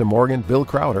 Elisa Morgan, Bill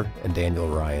Crowder, and Daniel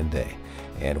Ryan Day.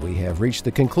 And we have reached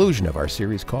the conclusion of our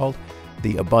series called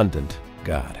The Abundant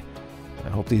God. I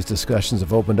hope these discussions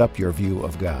have opened up your view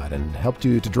of God and helped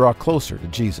you to draw closer to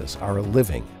Jesus, our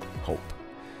living hope.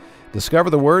 Discover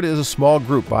the Word is a small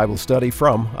group Bible study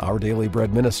from Our Daily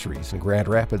Bread Ministries in Grand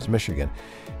Rapids, Michigan,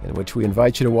 in which we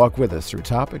invite you to walk with us through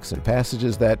topics and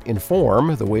passages that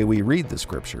inform the way we read the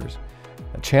Scriptures,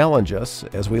 challenge us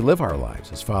as we live our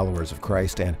lives as followers of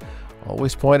Christ, and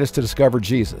always point us to discover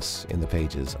Jesus in the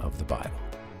pages of the Bible.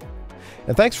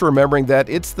 And thanks for remembering that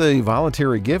it's the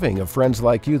voluntary giving of friends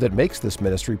like you that makes this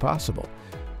ministry possible.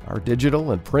 Our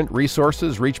digital and print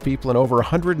resources reach people in over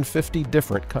 150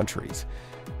 different countries.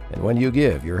 And when you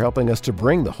give, you're helping us to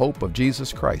bring the hope of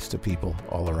Jesus Christ to people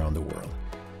all around the world.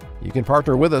 You can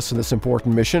partner with us in this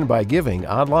important mission by giving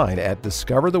online at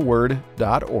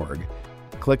discovertheword.org.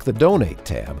 Click the Donate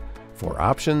tab for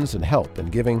options and help in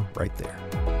giving right there.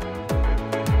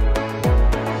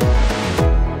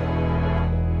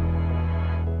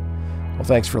 Well,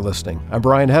 thanks for listening. I'm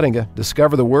Brian Hettinga.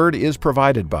 Discover the Word is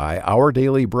provided by Our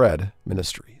Daily Bread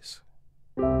Ministries.